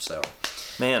heard. So,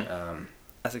 man,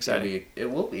 that's exciting.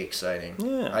 It will be exciting.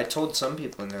 Yeah. I told some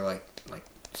people and they're like,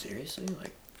 seriously?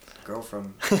 Like, girl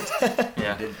from...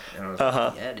 Yeah. And I was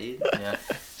like, yeah, dude. Yeah.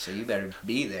 So you better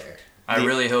be there. I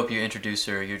really hope you introduce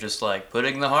her. You're just like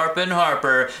putting the harp in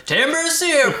Harper. Timbre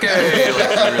Siopke! Like,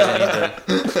 you really need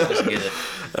to just get it.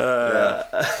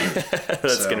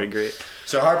 That's gonna be great.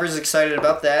 So Harper's excited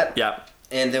about that. Yeah.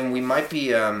 And then we might be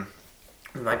doing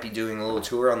a little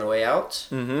tour on the way out.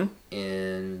 And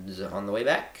on the way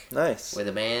back. Nice. With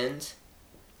a band.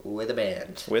 With a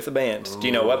band. Do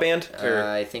you know what band?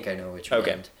 I think I know which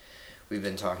band. We've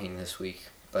been talking this week,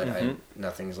 but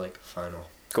nothing's like final.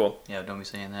 Cool. Yeah, don't be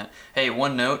saying that. Hey,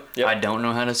 one note. I don't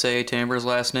know how to say Timbre's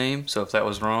last name, so if that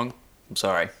was wrong, I'm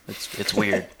sorry. It's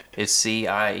weird. It's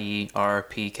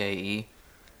Cierpke.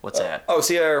 What's that? Oh,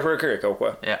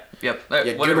 Cierpke. Yeah. Yep. Yeah,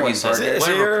 Whatever good he one, said.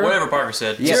 Parker. Whatever Parker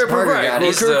said. Yes, Parker got it.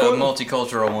 He's the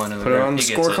multicultural one. Put it on the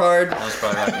scorecard. That was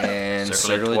probably right. And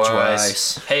circle it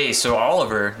twice. Hey, so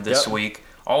Oliver this week,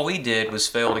 all we did was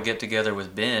fail to get together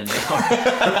with Ben, the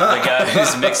guy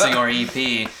who's mixing our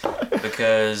EP,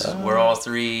 because we're all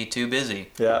three too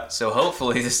busy. Yeah. So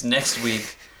hopefully this next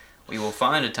week we will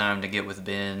find a time to get with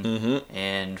Ben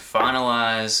and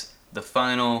finalize the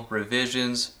final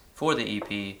revisions for the EP.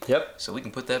 Yep. So we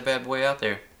can put that bad boy out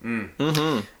there.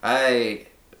 I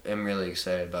am really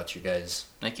excited about you guys'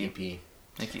 Thank you. EP.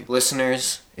 Thank you.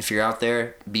 Listeners, if you're out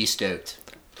there, be stoked.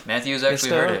 Matthew's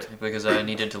actually heard it because I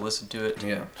needed to listen to it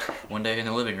one day in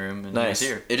the living room, and he was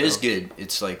here. It is good.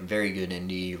 It's like very good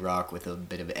indie rock with a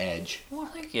bit of edge. Well,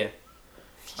 thank you.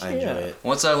 I enjoy it.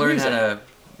 Once I learn how to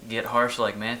get harsh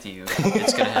like Matthew,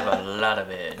 it's gonna have a lot of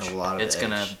edge. A lot of It's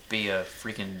gonna edge. be a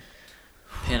freaking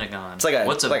pentagon. It's like a-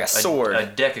 What's like a sword. A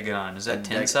decagon. Is that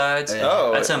 10 sides?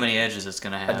 Oh. That's how many edges it's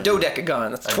gonna have. A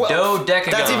dodecagon. That's A 12.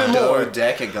 dodecagon. That's even more.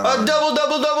 Dodecagon. A double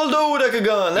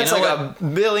dodecagon. That's know like what? a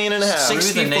billion and a half.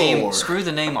 Screw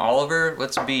the name Oliver.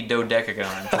 Let's be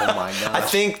dodecagon. Oh my gosh. I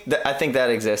think that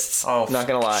exists. Oh, not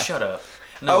gonna lie. Shut up.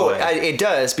 No way. It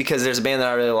does because there's a band that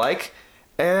I really like.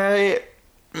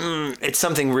 It's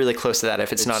something really close to that.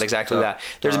 If it's not exactly tough. that,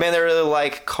 there's a band that I really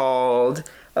like called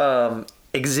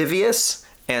Exvius,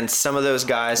 and some of those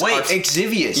guys. Wait, are,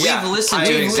 Exvius. yeah, We've listened I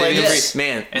to played them Exvius. for-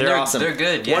 Man, And they're awesome. They're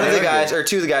good. Yeah. One of the they're guys, good. or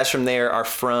two of the guys from there, are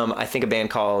from I think a band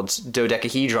called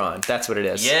Dodecahedron. That's what it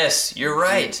is. Yes, you're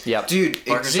right. Yep. Dude,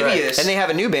 Parker's Exvius. right. And they have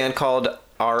a new band called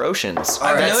Our Oceans.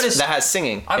 noticed- that has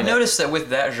singing. I've in it. noticed that with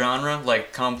that genre,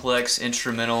 like complex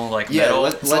instrumental, like Yeah, metal,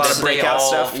 let's- a lot of they breakout all-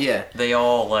 stuff. Yeah. They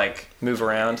all like Move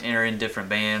around. are in different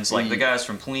bands. Like the guys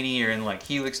from Pliny are in like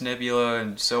Helix Nebula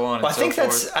and so on and Well, I so think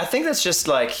forth. that's just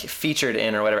like featured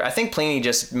in or whatever. I think Pliny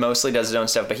just mostly does his own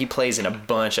stuff, but he plays in a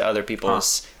bunch of other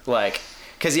people's like.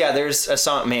 Cause yeah, there's a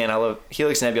song. Man, I love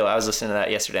Helix Nebula. I was listening to that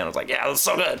yesterday, and I was like, yeah, that's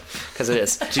so good. Cause it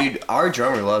is. Dude, our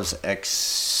drummer loves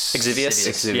Exvius.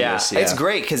 Exvius, Yeah. yeah. It's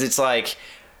great because it's like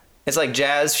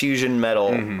jazz fusion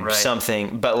metal Right.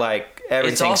 something, but like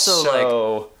everything's also,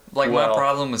 so Like well. my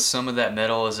problem with some of that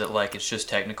metal is that like it's just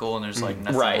technical and there's like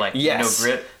nothing Right, like yes. no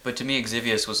grit. But to me,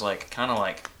 Exvius was like kind of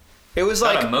like It was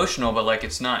not like emotional, but like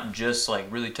it's not just like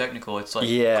really technical. It's like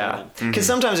yeah, cool. because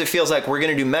sometimes it feels like we're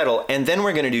gonna do metal and then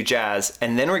we're gonna do jazz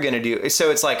and then we're gonna do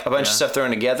so it's like a bunch of Yeah. stuff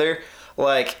thrown together.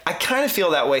 Like I kind of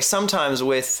feel that way sometimes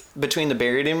with Between the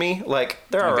Buried and Me. Like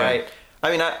they're all Okay. right. I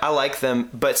mean, I like them,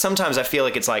 but sometimes I feel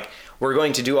like it's like we're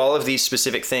going to do all of these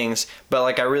specific things, but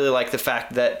like I really like the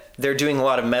fact that they're doing a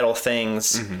lot of metal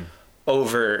things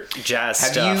over jazz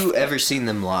Have stuff. you ever seen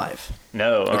them live?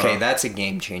 No. Okay, that's a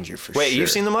game changer for Wait, sure. you've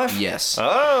seen them live? Yes.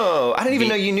 Oh, I didn't even B-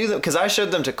 know you knew them because I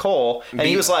showed them to Cole and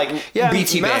he B- was like, "Yeah,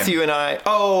 BT Bam. Matthew and I."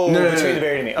 Oh, Between the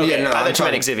Buried and Me. Okay, Yeah, no, I I'm thought you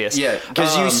meant talking- Exvius. Yeah,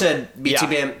 because you said BT yeah.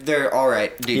 Bam, they're all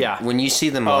right, dude. Yeah. When you see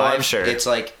them Oh, live, I'm sure. it's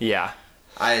like Yeah.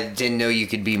 I didn't know you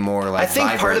could be more like. I think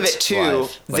part of vibrant it, too,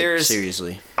 live. Like, there's-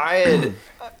 seriously. I had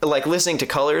like listening to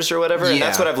Colors or whatever, and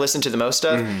that's Yeah. what I've listened to the most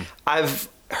of. I've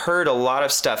heard a lot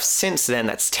of stuff since then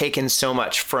that's taken so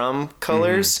much from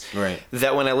Colors Right.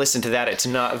 that when I listen to that, it's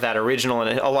not that original,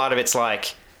 and a lot of it's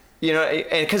like, you know,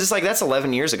 and because it's like that's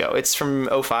 11 years ago. It's from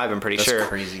 05, I'm pretty That's sure.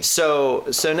 crazy. So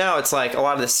now it's like a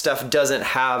lot of this stuff doesn't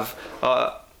have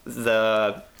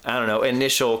the I don't know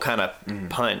initial kind of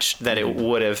punch that it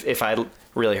would have if I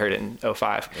really heard it in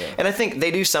 05. And I think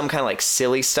they do some kind of like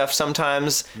silly stuff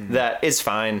sometimes that is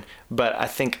fine, but I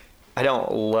think I don't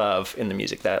love in the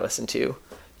music that I listen to,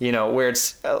 you know, where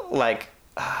it's like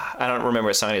I don't remember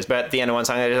what song it is, but at the end of one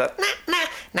song they're just like nah,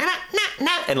 nah, nah, nah,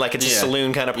 nah, and like it's a Yeah.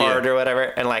 saloon kind of part Yeah. or whatever,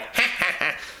 and like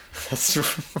that's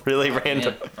really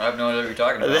random. Yeah, I have no idea what you're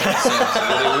talking about. It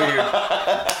sounds really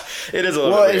weird. It is a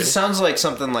little Well, bit it weird. sounds like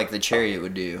something like the Chariot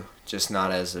would do, just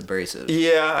not as abrasive.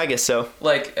 Yeah, I guess so.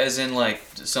 Like, as in, like,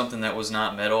 something that was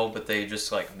not metal, but they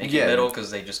just, like, make Yeah. it metal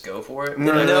because they just go for it?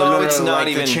 No, it's not like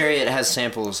even- The Chariot has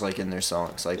samples like in their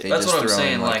songs, like they That's just what I'm throw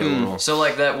saying. in Like, like a little. so,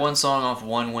 like, that one song off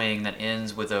One Wing that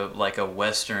ends with a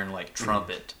Western, like,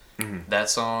 trumpet. That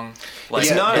song? Like,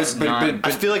 It's not. it's not... I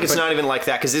feel like it's not even like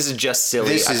that because this is just silly.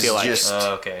 This I is feel like. just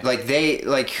okay. like they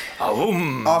like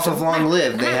off of Long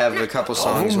Live. They have a couple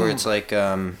songs where it's like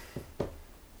you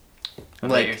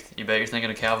bet you're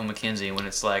thinking of Calvin McKenzie when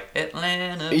it's like,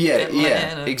 Atlanta, yeah,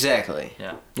 Atlanta. exactly.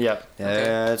 Yeah. Yep.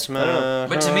 That's my.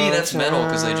 But to me, that's metal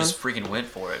because they just freaking went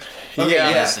for it. Okay, Yeah.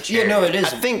 yeah, It's the yeah, no, it is.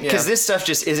 I think because this stuff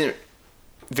just isn't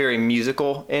very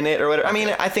musical in it or whatever. I mean,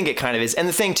 I think it kind of is. And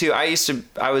the thing too, I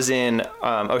was in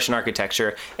ocean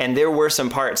architecture, and there were some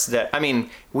parts that I mean,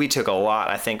 we took a lot.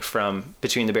 I think from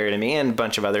Between the Buried and Me and a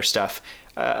bunch of other stuff.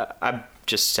 I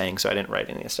just sang, so I didn't write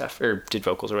any of the stuff or did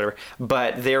vocals or whatever.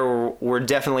 But there were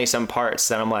definitely some parts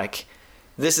that I'm like,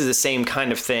 this is the same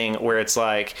kind of thing where it's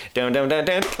like, dun, dun, dun,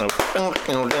 dun, dun, dun,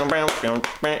 dun, dun, dun,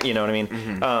 dun, you know what I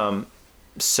mean?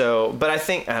 So, but I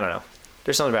think, I don't know.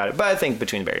 There's something about it. But I think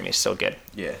Between the Buried and Me is still good.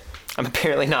 Yeah. I'm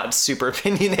apparently not super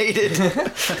opinionated.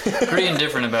 Pretty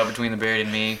indifferent about Between the Buried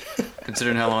and Me,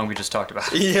 considering how long we just talked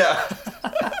about it. Yeah.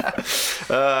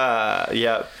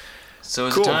 Yeah. So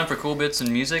is Cool. it time for cool bits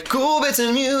and music? Cool bits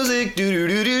of music. Doo doo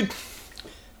doo doo.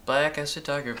 Black Acid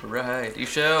Tiger Variety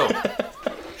Show.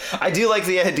 I do like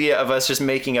the idea of us just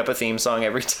making up a theme song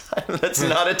every time. That's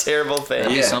not a terrible thing.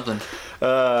 That'd be Yeah. something.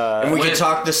 And we Would could it-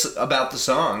 talk about the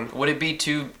song. Would it be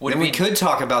too? Would Then it we be? could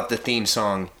talk about the theme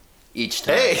song each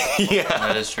time. Hey, yeah.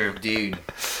 That is true. Dude.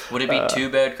 Would it be too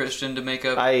bad, Christian, to make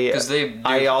up? I- Because they do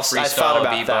I freestyle thought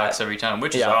about beatbox that. every time,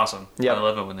 which is Yeah. awesome. Yep. I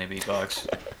love it when they beatbox.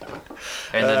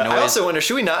 And the I noise. also wonder,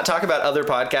 should we not talk about other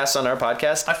podcasts on our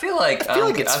podcast? I feel like I, feel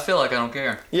don't, like it's- I feel like I don't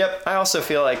care. Yep. I also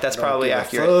feel like that's probably Give a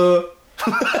accurate.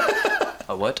 fuck.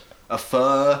 A what? A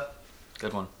pho.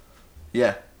 Good one.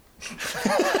 Yeah.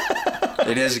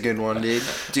 It is a good one, dude.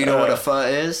 Do you know what a pho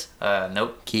is?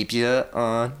 Nope. Keeps you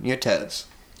on your toes.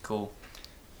 Cool.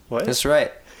 What? That's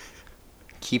right.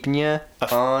 Keeping you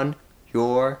on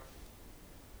your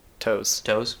Toes.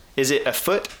 Toes. Is it a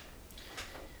foot?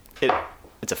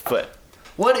 It's a foot.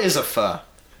 What is a pho?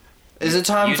 Is it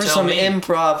time You for tell some me.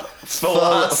 improv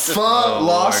Philosophy.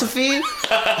 philosophy?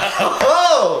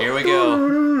 Oh! Here we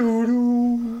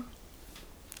go.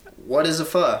 What is a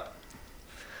pho?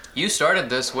 You started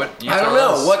this. What? You I don't tell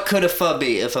know. us. What could a pho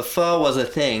be? If a pho was a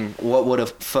thing, what would a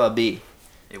pho be?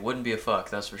 It wouldn't be a fuck,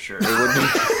 that's for sure. It would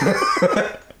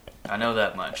be. I know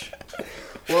that much.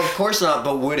 Well, of course not.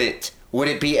 But would it? Would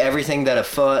it be everything that a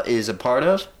pho is a part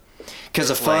of? Because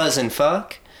a pho Like- is in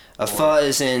fuck. A pho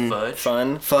is in Fudge.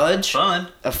 Fun. fudge. Fun.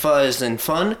 A pho is in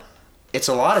fun. It's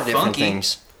a lot of different Funky.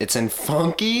 things. It's in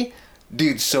funky.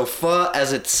 Dude, so pho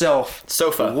as itself.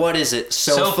 Sofa. What is it?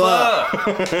 Sofa.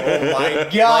 Oh my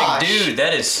gosh. Like, dude,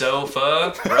 that is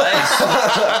sofa,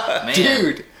 right? Man.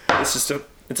 Dude. It's a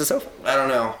sofa. I don't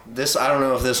know. I don't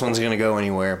know if this one's gonna go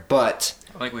anywhere, but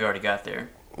I think we already got there.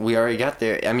 we already got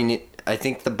there. I mean, I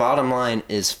think the bottom line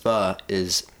is pho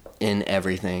is in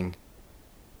everything.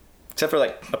 Except for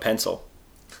like a pencil.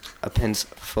 A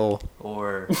pencil,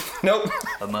 Or Nope.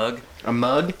 a mug, a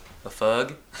mug, a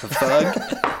fug. a fug.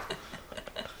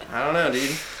 I don't know,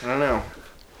 dude. I don't know.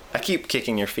 I keep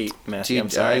kicking your feet, Matthew. I'm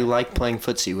Dude, I sorry. like playing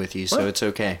footsie with you, so What? it's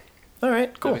okay. All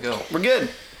right, cool. There we go. We're good.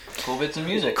 Cool bits of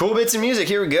music. Cool bits of music.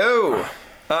 Here we go.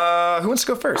 Who wants to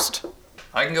go first?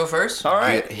 I can go first. All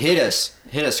right. Hit us,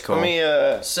 Cole. Let me.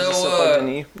 So, is this plugged in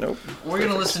to you? Nope. We're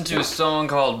gonna listen to a song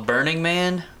called "Burning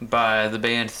Man" by the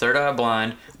band Third Eye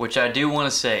Blind, which I do want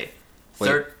to say.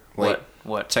 Wait.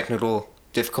 What? Technical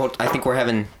difficult. I think we're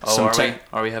having Oh, some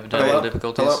are we having technical Hello?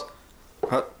 difficulties? Hello?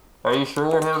 Huh? Are you sure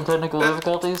we're having technical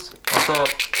difficulties? I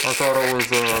thought it was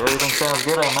everything sounds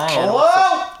good on my end.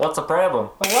 Hello? What's the problem?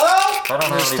 Hello? I don't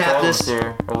have Let's any tap problems this.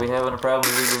 here. Are we having a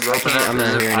problem? I'm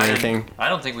not hearing anything. I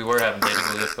don't think we were having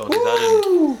technical difficulties. I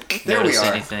didn't There we notice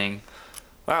are. anything.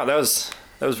 Wow, that was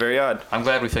very odd. I'm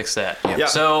glad we fixed that. Yeah.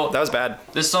 So that was bad.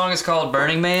 this song is called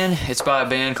 "Burning Man." It's by a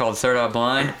band called Third Eye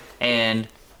Blind, and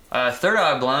Third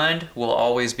Eye Blind will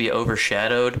always be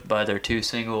overshadowed by their two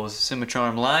singles,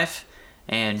 "Semi-Charmed Life"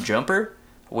 and "Jumper."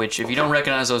 Which, if you don't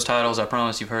recognize those titles, I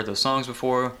promise you've heard those songs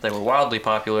before. They were wildly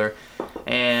popular,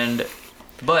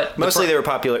 but Mostly they were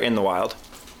popular in the wild.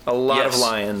 A lot of Yes,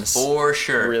 lions for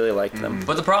sure. really liked them.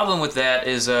 But the problem with that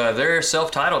is their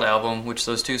self-titled album, which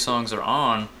those two songs are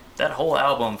on, that whole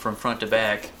album from front to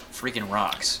back freaking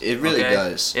rocks. It really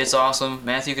does. It's awesome.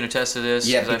 Matthew can attest to this.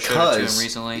 Yeah, 'cause I showed it to him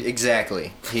recently.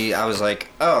 exactly. I was like,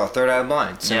 oh, Third Eye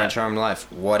Blind, Yeah. Semi-Charmed Life,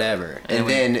 whatever. And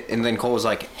And then Cole was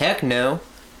like, heck no,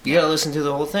 you gotta listen to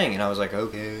the whole thing. And I was like,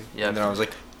 okay. Yeah. And then I was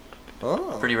like,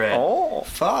 oh, Pretty rad. Oh,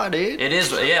 fun, dude. It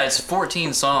is, yeah. It's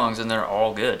 14 songs and they're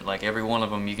all good. Like every one of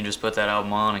them, you can just put that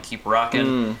album on and keep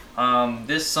rocking.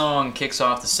 This song kicks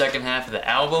off the second half of the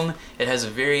album. It has a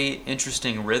very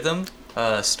interesting rhythm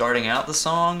starting out the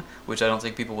song, which I don't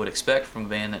think people would expect from a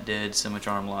band that did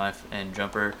Semi-Charmed Life and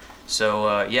Jumper.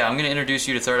 So yeah, I'm gonna introduce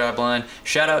you to Third Eye Blind.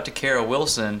 Shout out to Kara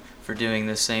Wilson for doing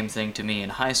this same thing to me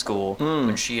in high school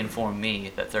when she informed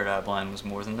me that Third Eye Blind was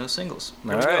more than those singles.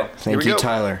 all Let's right. go. Here Thank we you, go.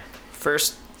 Tyler.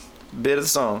 First bit of the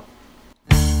song.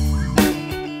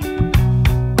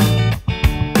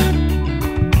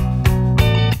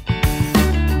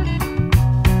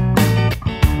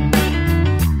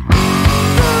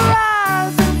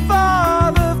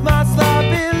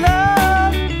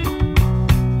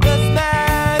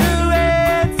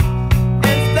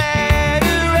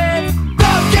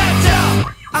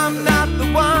 I'm not the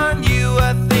one you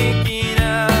were thinking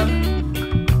of.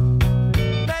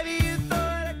 Maybe you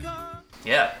thought I'd come.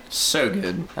 Yeah, So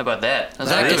good. how about that? How's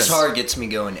That that guitar gets me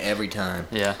going every time.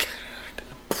 Yeah.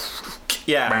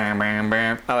 Yeah, Bam, bam,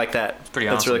 bam. I like that. pretty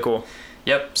That's awesome. really cool.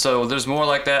 Yep. So there's more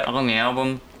like that on the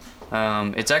album.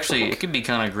 It could be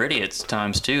kind of gritty at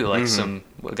times too. Like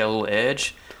got a little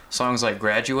edge. Songs like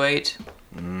 "Graduate."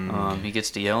 He gets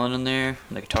to yelling in there.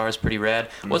 The guitar is pretty rad.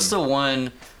 What's the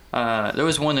one? There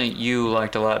was one that you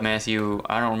liked a lot, Matthew.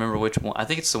 I don't remember which one. I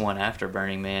think it's the one after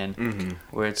Burning Man,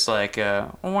 where it's like,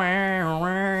 thanks a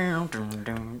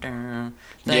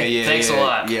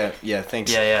lot. Yeah,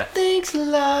 thanks. Yeah. Thanks a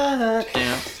lot.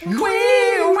 Yeah.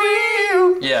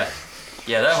 you. Yeah.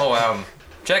 Yeah, that whole album.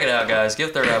 Check it out, guys.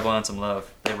 Give Third Eye Blind some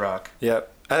love. They rock.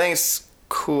 Yep. I think it's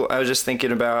cool. I was just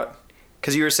thinking about,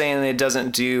 because you were saying it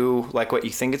doesn't do like what you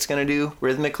think it's going to do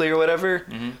rhythmically or whatever.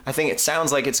 Mm-hmm. I think it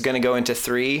sounds like it's going to go into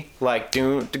 3, like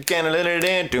or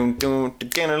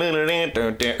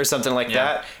something like Yeah.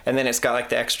 that. And then it's got like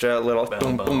the extra little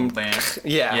boom, boom. bam.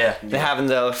 Yeah. Yeah. They're having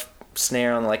the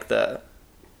snare on like the,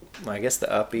 I guess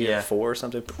the up E Yeah. or 4 or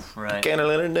something. Right.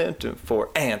 4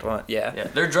 and 1. Yeah. Yeah,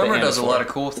 their drummer The does a and lot of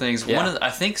 4. cool things. Yeah. One of I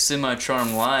think Semi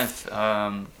Charmed Life.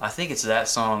 I think it's that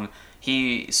song.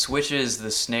 He switches the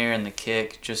snare and the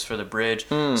kick just for the bridge.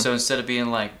 Hmm. So instead of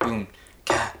being like boom,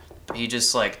 ka, he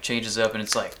just like changes up and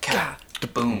it's like ka,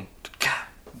 boom, ka,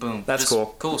 boom. That's Just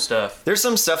cool. Cool stuff. There's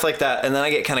some stuff like that, and then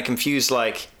I get kind of confused.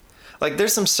 Like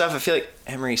there's some stuff I feel like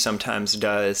Emery sometimes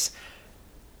does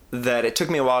that it took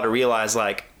me a while to realize.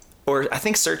 Like, or I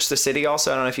think Search the City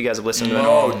also. I don't know if you guys have listened to that.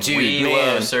 Oh, dude, we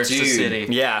man, love Search the dude. City.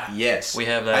 Yeah. Yes. We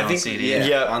have that I on think, CD.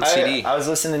 Yeah, on CD. I was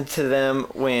listening to them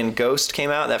when Ghost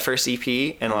came out, that first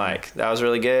EP, and like that was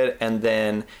really good. And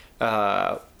then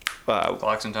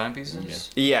Clocks and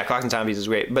timepieces. yeah, Clock and Timepiece is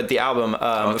great, but the album,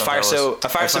 thought Fire that So was- A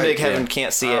Fire So Fire- Big Heaven yeah.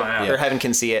 Can't See Oh, It, yeah. or Heaven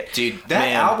Can See It. Dude, that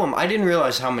Man. album, I didn't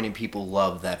realize how many people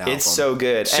love that album. It's so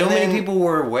good. So And many then- people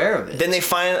were aware of it. Then they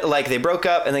they broke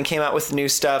up and then came out with new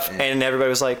stuff, and everybody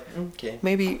was like, Okay.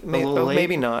 maybe little late.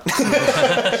 maybe not.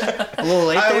 a little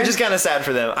late I there. was just kind of sad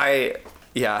for them.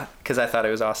 Because I thought it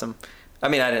was awesome. I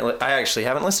mean, I actually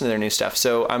haven't listened to their new stuff,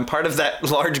 so I'm part of that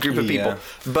large group of people. Yeah.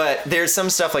 But there's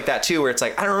some stuff like that too, where it's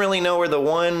like I don't really know where the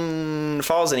one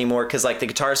falls anymore, because like the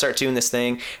guitars start doing this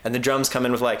thing, and the drums come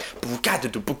in with like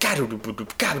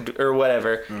or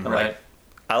whatever. I'm Right. like,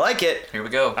 I like it. Here we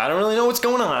go. I don't really know what's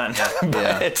going on.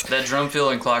 But That drum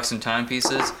fill in Clocks and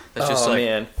Timepieces. That's just Oh, like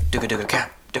man. dugga dugga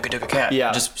cap, dugga dugga cap.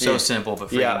 Yeah. Just so Yeah. simple, but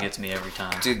freaking Yeah. gets me every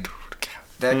time. Dude,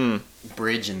 that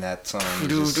bridge in that song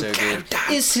is just so good.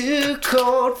 It's too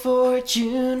cold for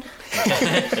June.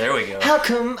 There we go. How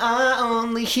come I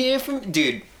only hear from...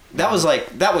 Dude, that was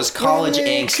college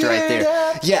angst right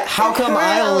there. Yeah, how come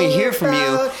I only hear from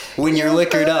you when you're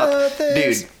liquored up?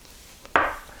 Dude,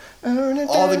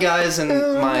 all the guys in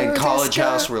my college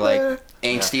house were like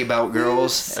angsty about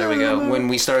girls. There we go. When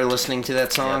we started listening to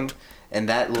that song, and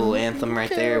that little anthem right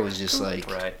there was just like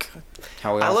Right.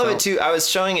 how we I all love felt. it too. I was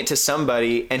showing it to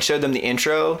somebody and showed them the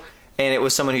intro, and it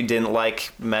was someone who didn't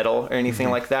like metal or anything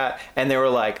like that, and they were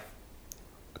like,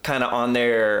 kind of on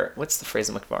their, what's the phrase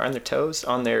I'm looking for? On their toes,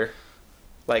 on their,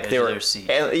 like Edge they of were, their seat.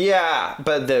 yeah,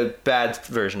 but the bad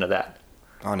version of that.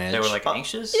 On edge. They were like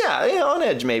anxious. Yeah, on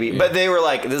edge maybe, but they were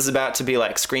like, this is about to be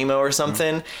like screamo or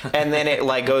something, and then it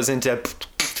like goes into.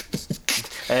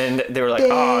 And they were like,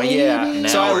 "Oh yeah!" Now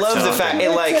So I we're love the talking. fact it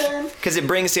like because it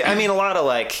brings to. I mean, a lot of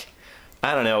like,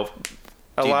 I don't know,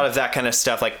 a lot of that kind of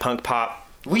stuff like punk pop.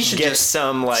 We should get just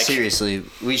some like seriously.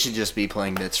 We should just be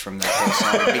playing bits from that whole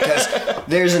song because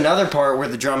there's another part where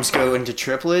the drums go into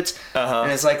triplets,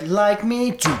 and it's like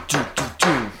me, do do do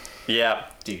do, yeah.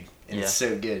 dude. And Yeah. it's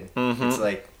so good. It's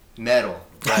like metal.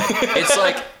 It's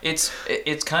like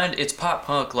it's pop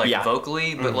punk like Yeah.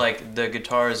 vocally, but like the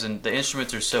guitars and the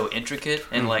instruments are so intricate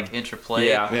and like interplay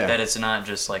Yeah. Yeah. that it's not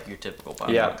just like your typical pop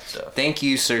Yeah. punk stuff. Thank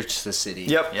you, Search the City.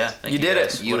 Yep. Yeah, thank you did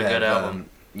guys. it. You What a good have, album.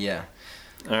 yeah.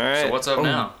 All right. So what's up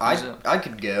now? Who's up? I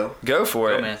could go. Go for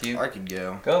Go, it. Matthew. I could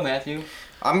go. Go, Matthew.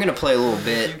 I'm gonna play a little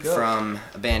bit You go. from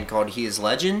a band called He Is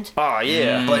Legend. Oh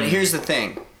yeah. But here's the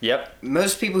thing. Yep.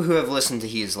 Most people who have listened to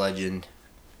He Is Legend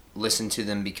listen to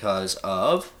them because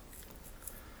of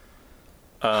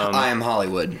I Am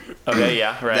Hollywood. Okay.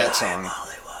 Yeah. Right. That song.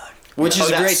 Which Oh, is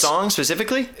a that great song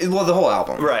specifically? Well, the whole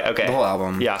album. Right. Okay. The whole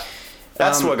album. Yeah.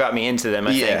 That's Um, what got me into them.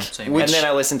 I yeah. think. Same Which- And then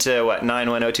I listened to what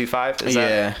 91025. Is Yeah.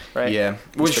 that right? Yeah.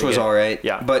 Which pretty was good. all right.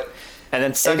 Yeah. But And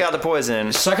then Suck And- Out the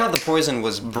Poison. Suck Out the Poison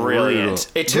was Brilliant. brutal.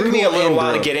 It took me a Brutal little and while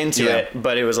to brutal. get into Yeah. it,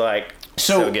 but it was like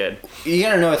so good. You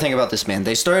gotta know a thing about this band.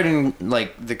 They started in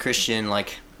like the Christian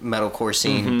like metalcore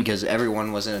scene Mm-hmm. because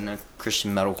everyone was in a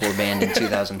Christian metalcore band in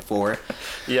 2004.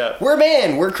 Yeah. We're a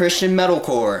band. We're Christian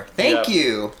metalcore. Thank Yeah.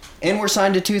 you. And we're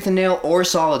signed to Tooth and Nail or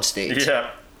Solid State. Yeah.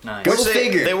 Nice. Go Which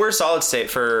figure. They were solid state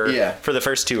for Yeah. for the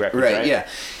first two records, Right, right? yeah.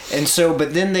 And so,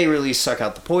 but then they released Suck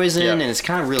Out the Poison, Yeah. and it's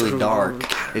kind of really dark.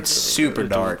 It's super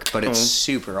dark, but it's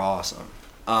super awesome.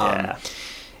 Yeah.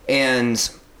 And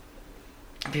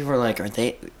people are like, are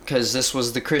they, because this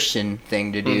was the Christian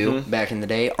thing to do Mm-hmm. back in the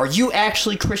day. Are you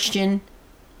actually Christian?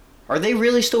 Are they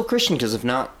really still Christian? Because if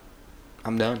not,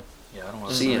 I'm done. Yeah, I don't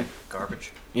want to See see ya.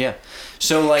 garbage. Yeah.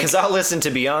 So, like, Because I'll listen to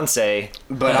Beyonce,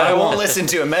 but I won't listen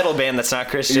to a metal band that's not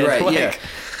Christian. Right, Like, yeah.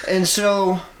 And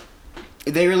so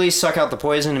they released Suck Out the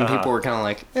Poison, and Uh-huh. people were kind of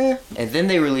like, eh. And then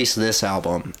they released this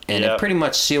album, and Yep. it pretty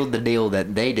much sealed the deal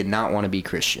that they did not want to be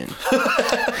Christian.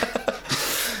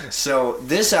 So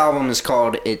this album is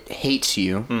called It Hates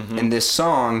You, and this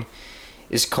song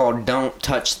is called Don't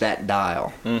Touch That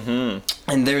Dial. And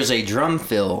there's a drum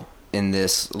fill in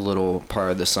this little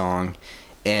part of the song,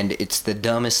 and it's the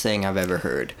dumbest thing I've ever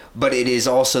heard. But it is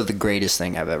also the greatest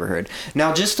thing I've ever heard.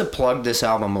 Now, just to plug this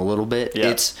album a little bit, Yeah.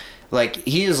 it's like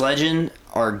He Is Legend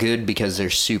are good because they're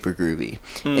super groovy.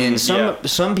 Mm, And yeah.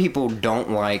 some people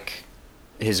don't like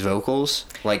his vocals.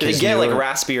 Like They his get like newer-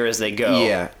 raspier as they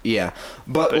go. yeah.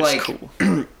 But But it's like,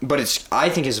 cool. but I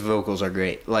think his vocals are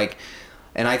great. Like,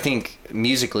 and I think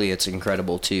musically it's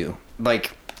incredible too.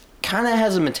 Like, kind of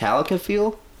has a Metallica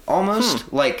feel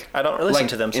almost. Like, I don't listen like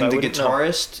to them, so in I the wouldn't know.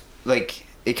 guitarist, like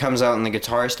it comes out in the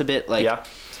guitarist a bit. Like, Yeah.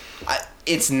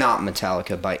 it's not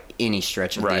Metallica by any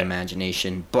stretch of Right. the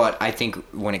imagination. But I think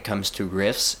when it comes to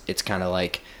riffs, it's kind of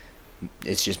like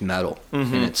it's just metal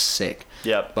and it's sick.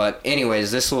 Yep. But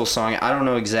anyways, this little song, I don't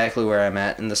know exactly where I'm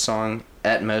at in the song.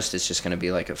 At most, it's just going to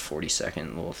be like a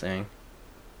 40-second little thing,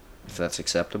 if that's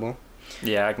acceptable.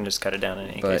 Yeah, I can just cut it down in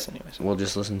any But case anyways. we'll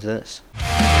just listen to this.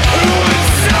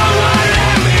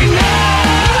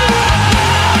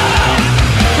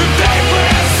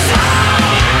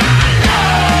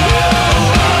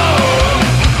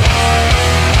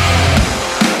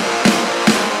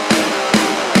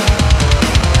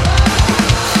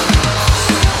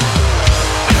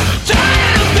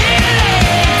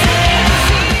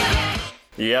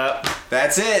 Yep.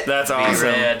 That's it. That's Be awesome.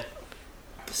 rad.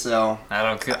 So,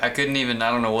 I couldn't even. I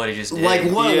don't know what he just did. like,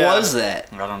 what Yeah. was that?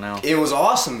 I don't know. It was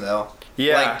awesome though.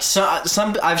 Yeah. Like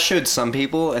some I've showed some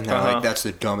people and they're Uh-huh. like, "That's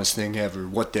the dumbest thing ever.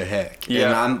 What the heck?"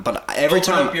 Yeah. But every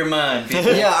Open time up your mind,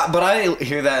 people. yeah, but I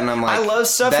hear that and I'm like, I love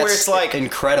stuff where "That's it's like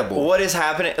incredible." What is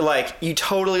happening? Like you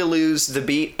totally lose the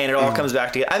beat and it all comes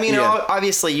back together. I mean, Yeah.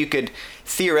 obviously you could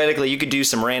theoretically do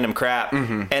some random crap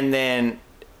and then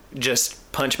just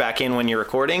punch back in when you're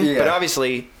recording. Yeah. But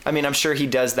obviously, I mean, I'm sure he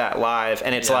does that live,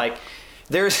 and it's Yeah. like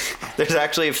there's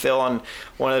actually a fill on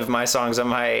one of my songs on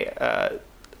my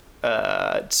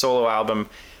solo album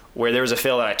where there was a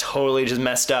fill that I totally just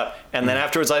messed up, and then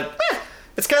afterwards like.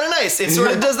 It's kind of nice. It sort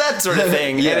of does that sort of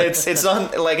thing, Yeah. and it's on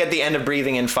like at the end of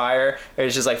Breathing in Fire.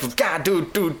 It's just like God,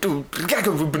 like,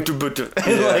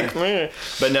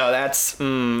 but no, that's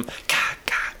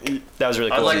that was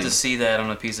really cool. I'd like to see that on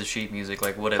a piece of sheet music,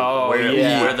 like what it, Oh, where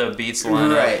yeah. where the beats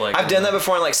line Right. up. Like I've done that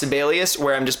before in like Sibelius,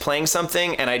 where I'm just playing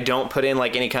something and I don't put in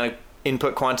like any kind of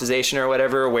input quantization or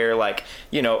whatever. Where like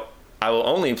I will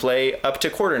only play up to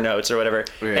quarter notes or whatever,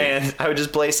 Right. and I would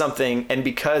just play something, and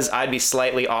because I'd be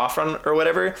slightly off on or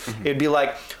whatever, it'd be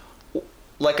like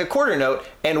a quarter note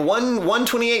and one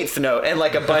 1/28th note and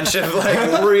like a bunch of like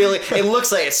really. It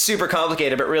looks like it's super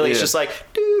complicated, but really it's Yeah. just like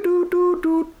do do do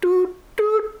do do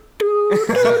do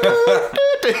do do.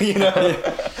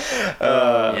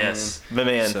 yes. But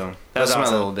man, So that's that's my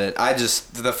awesome. little bit. I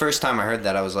just the first time I heard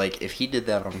that I was like, if he did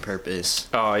that on purpose,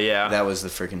 Oh yeah, that was the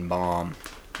freaking bomb.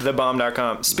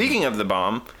 thebomb.com. Speaking of the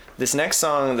bomb, this next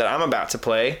song that I'm about to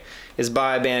play is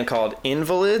by a band called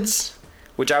Invalids,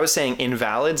 which I was saying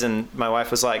Invalids, and my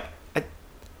wife was like,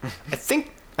 I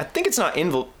think it's not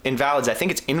Invalids. I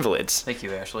think it's Invalids. Thank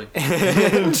you, Ashley.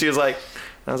 And she was like,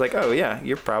 I was like, oh yeah,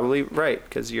 you're probably right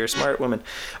because you're a smart woman.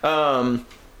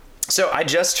 So I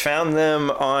just found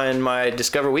them on my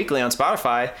Discover Weekly on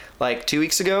Spotify like 2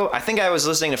 weeks ago. I think I was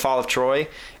listening to Fall of Troy,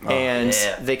 and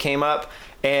yeah. they came up,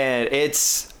 and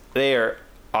they are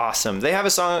awesome. They have a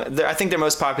song. I think their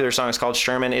most popular song is called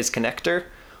 "Sherman Is Connector,"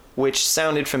 which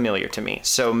sounded familiar to me.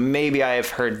 So maybe I have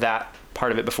heard that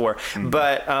part of it before.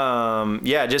 But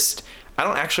yeah, just I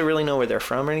don't actually really know where they're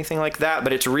from or anything like that.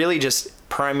 But it's really just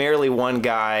primarily one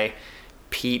guy,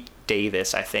 Pete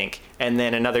Davis, I think, and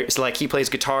then another. It's like he plays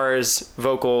guitars,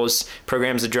 vocals,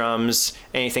 programs the drums,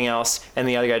 anything else, and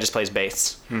the other guy just plays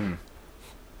bass.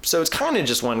 So it's kind of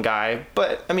just one guy,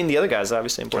 but I mean the other guy's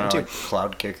obviously important Kinda too. like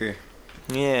Cloud Kicker.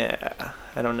 Yeah,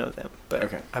 I don't know them, but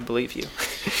Okay. I believe you.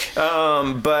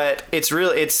 But it's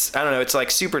really, I don't know, it's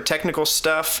like super technical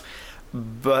stuff,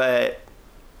 but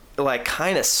like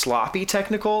kind of sloppy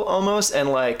technical almost, and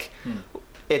like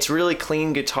it's really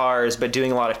clean guitars, but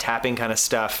doing a lot of tapping kind of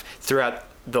stuff throughout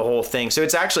the whole thing. So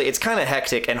it's kind of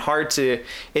hectic and hard to,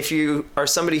 if you are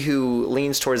somebody who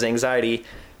leans towards anxiety,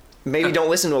 maybe don't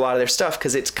listen to a lot of their stuff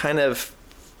because it's kind of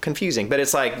confusing, but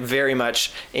it's like very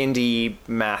much indie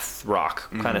math rock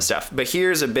kind of stuff. But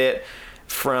here's a bit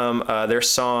from their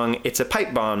song "It's a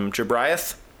Pipe Bomb,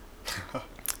 Jabriath,"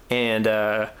 and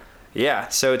yeah,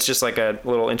 so it's just like a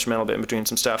little instrumental bit in between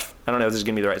some stuff. I don't know if this is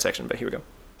gonna be the right section, but here we go.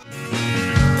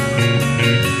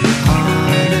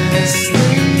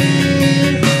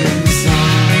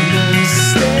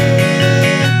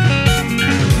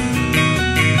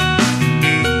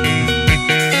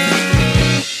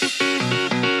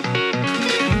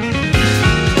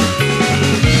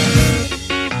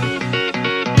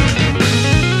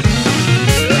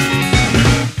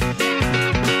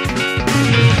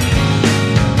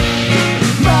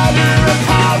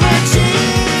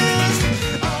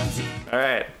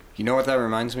 You know what that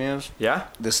reminds me of? Yeah?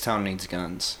 This Town Needs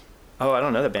Guns. Oh, I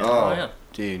don't know that band. Oh, yeah.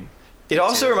 dude. It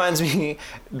also reminds me,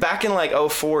 back in like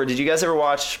 04, did you guys ever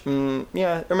watch,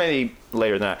 yeah, or maybe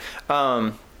later than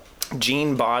that,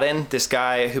 Gene Bodden, this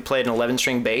guy who played an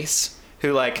 11-string bass,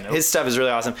 who like, his stuff is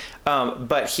really awesome,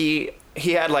 but he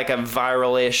had like a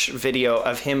viral-ish video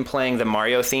of him playing the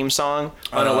Mario theme song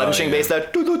on an 11-string bass,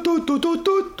 that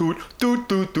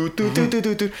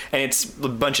and it's a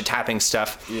bunch of tapping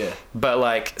stuff. Yeah. But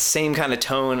like, same kind of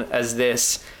tone as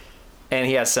this, and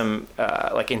he has some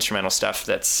like instrumental stuff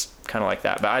that's kind of like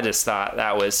that. But I just thought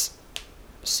that was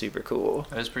super cool.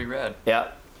 That was pretty rad. Yeah.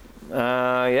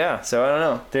 Yeah. So I don't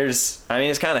know. I mean,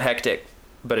 it's kind of hectic,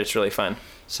 but it's really fun.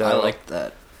 So I like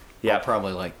that. Yeah. I'll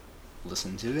probably like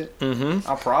listen to it. Mm-hmm.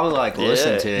 I'll probably like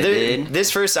listen to it, dude.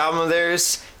 This first album of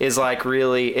theirs is like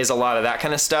really is a lot of that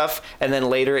kind of stuff, and then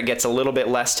later it gets a little bit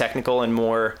less technical and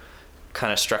more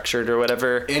kind of structured or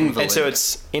whatever. Invalid. And so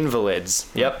it's Invalids.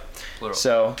 Yep. Plural.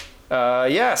 So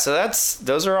yeah, so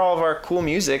those are all of our cool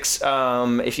musics.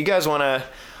 If you guys want to,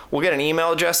 we'll get an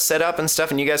email address set up and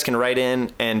stuff, and you guys can write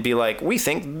in and be like, we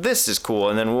think this is cool,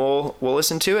 and then we'll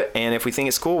listen to it, and if we think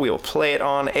it's cool, we'll play it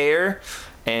on air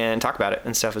and talk about it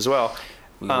and stuff as well.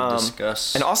 We will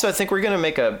discuss. And also, I think we're gonna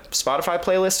make a Spotify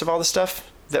playlist of all the stuff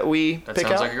that we That pick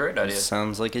sounds out. like a great idea.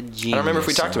 Sounds like a genius. I don't remember if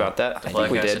we talked about that. I think Black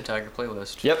we Acid did. Tiger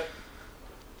playlist. Yep.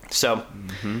 So,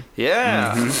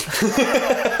 yeah.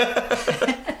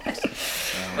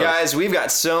 Guys, we've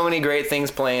got so many great things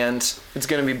planned. It's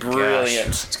going to be brilliant.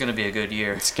 Gosh, it's gonna be a good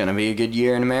year. It's gonna be a good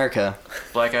year in America.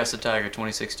 Black Acid Tiger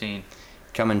 2016.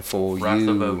 Coming for Rock you.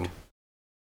 the vote.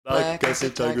 Black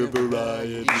Acid Tiger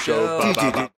Variety Show. Show.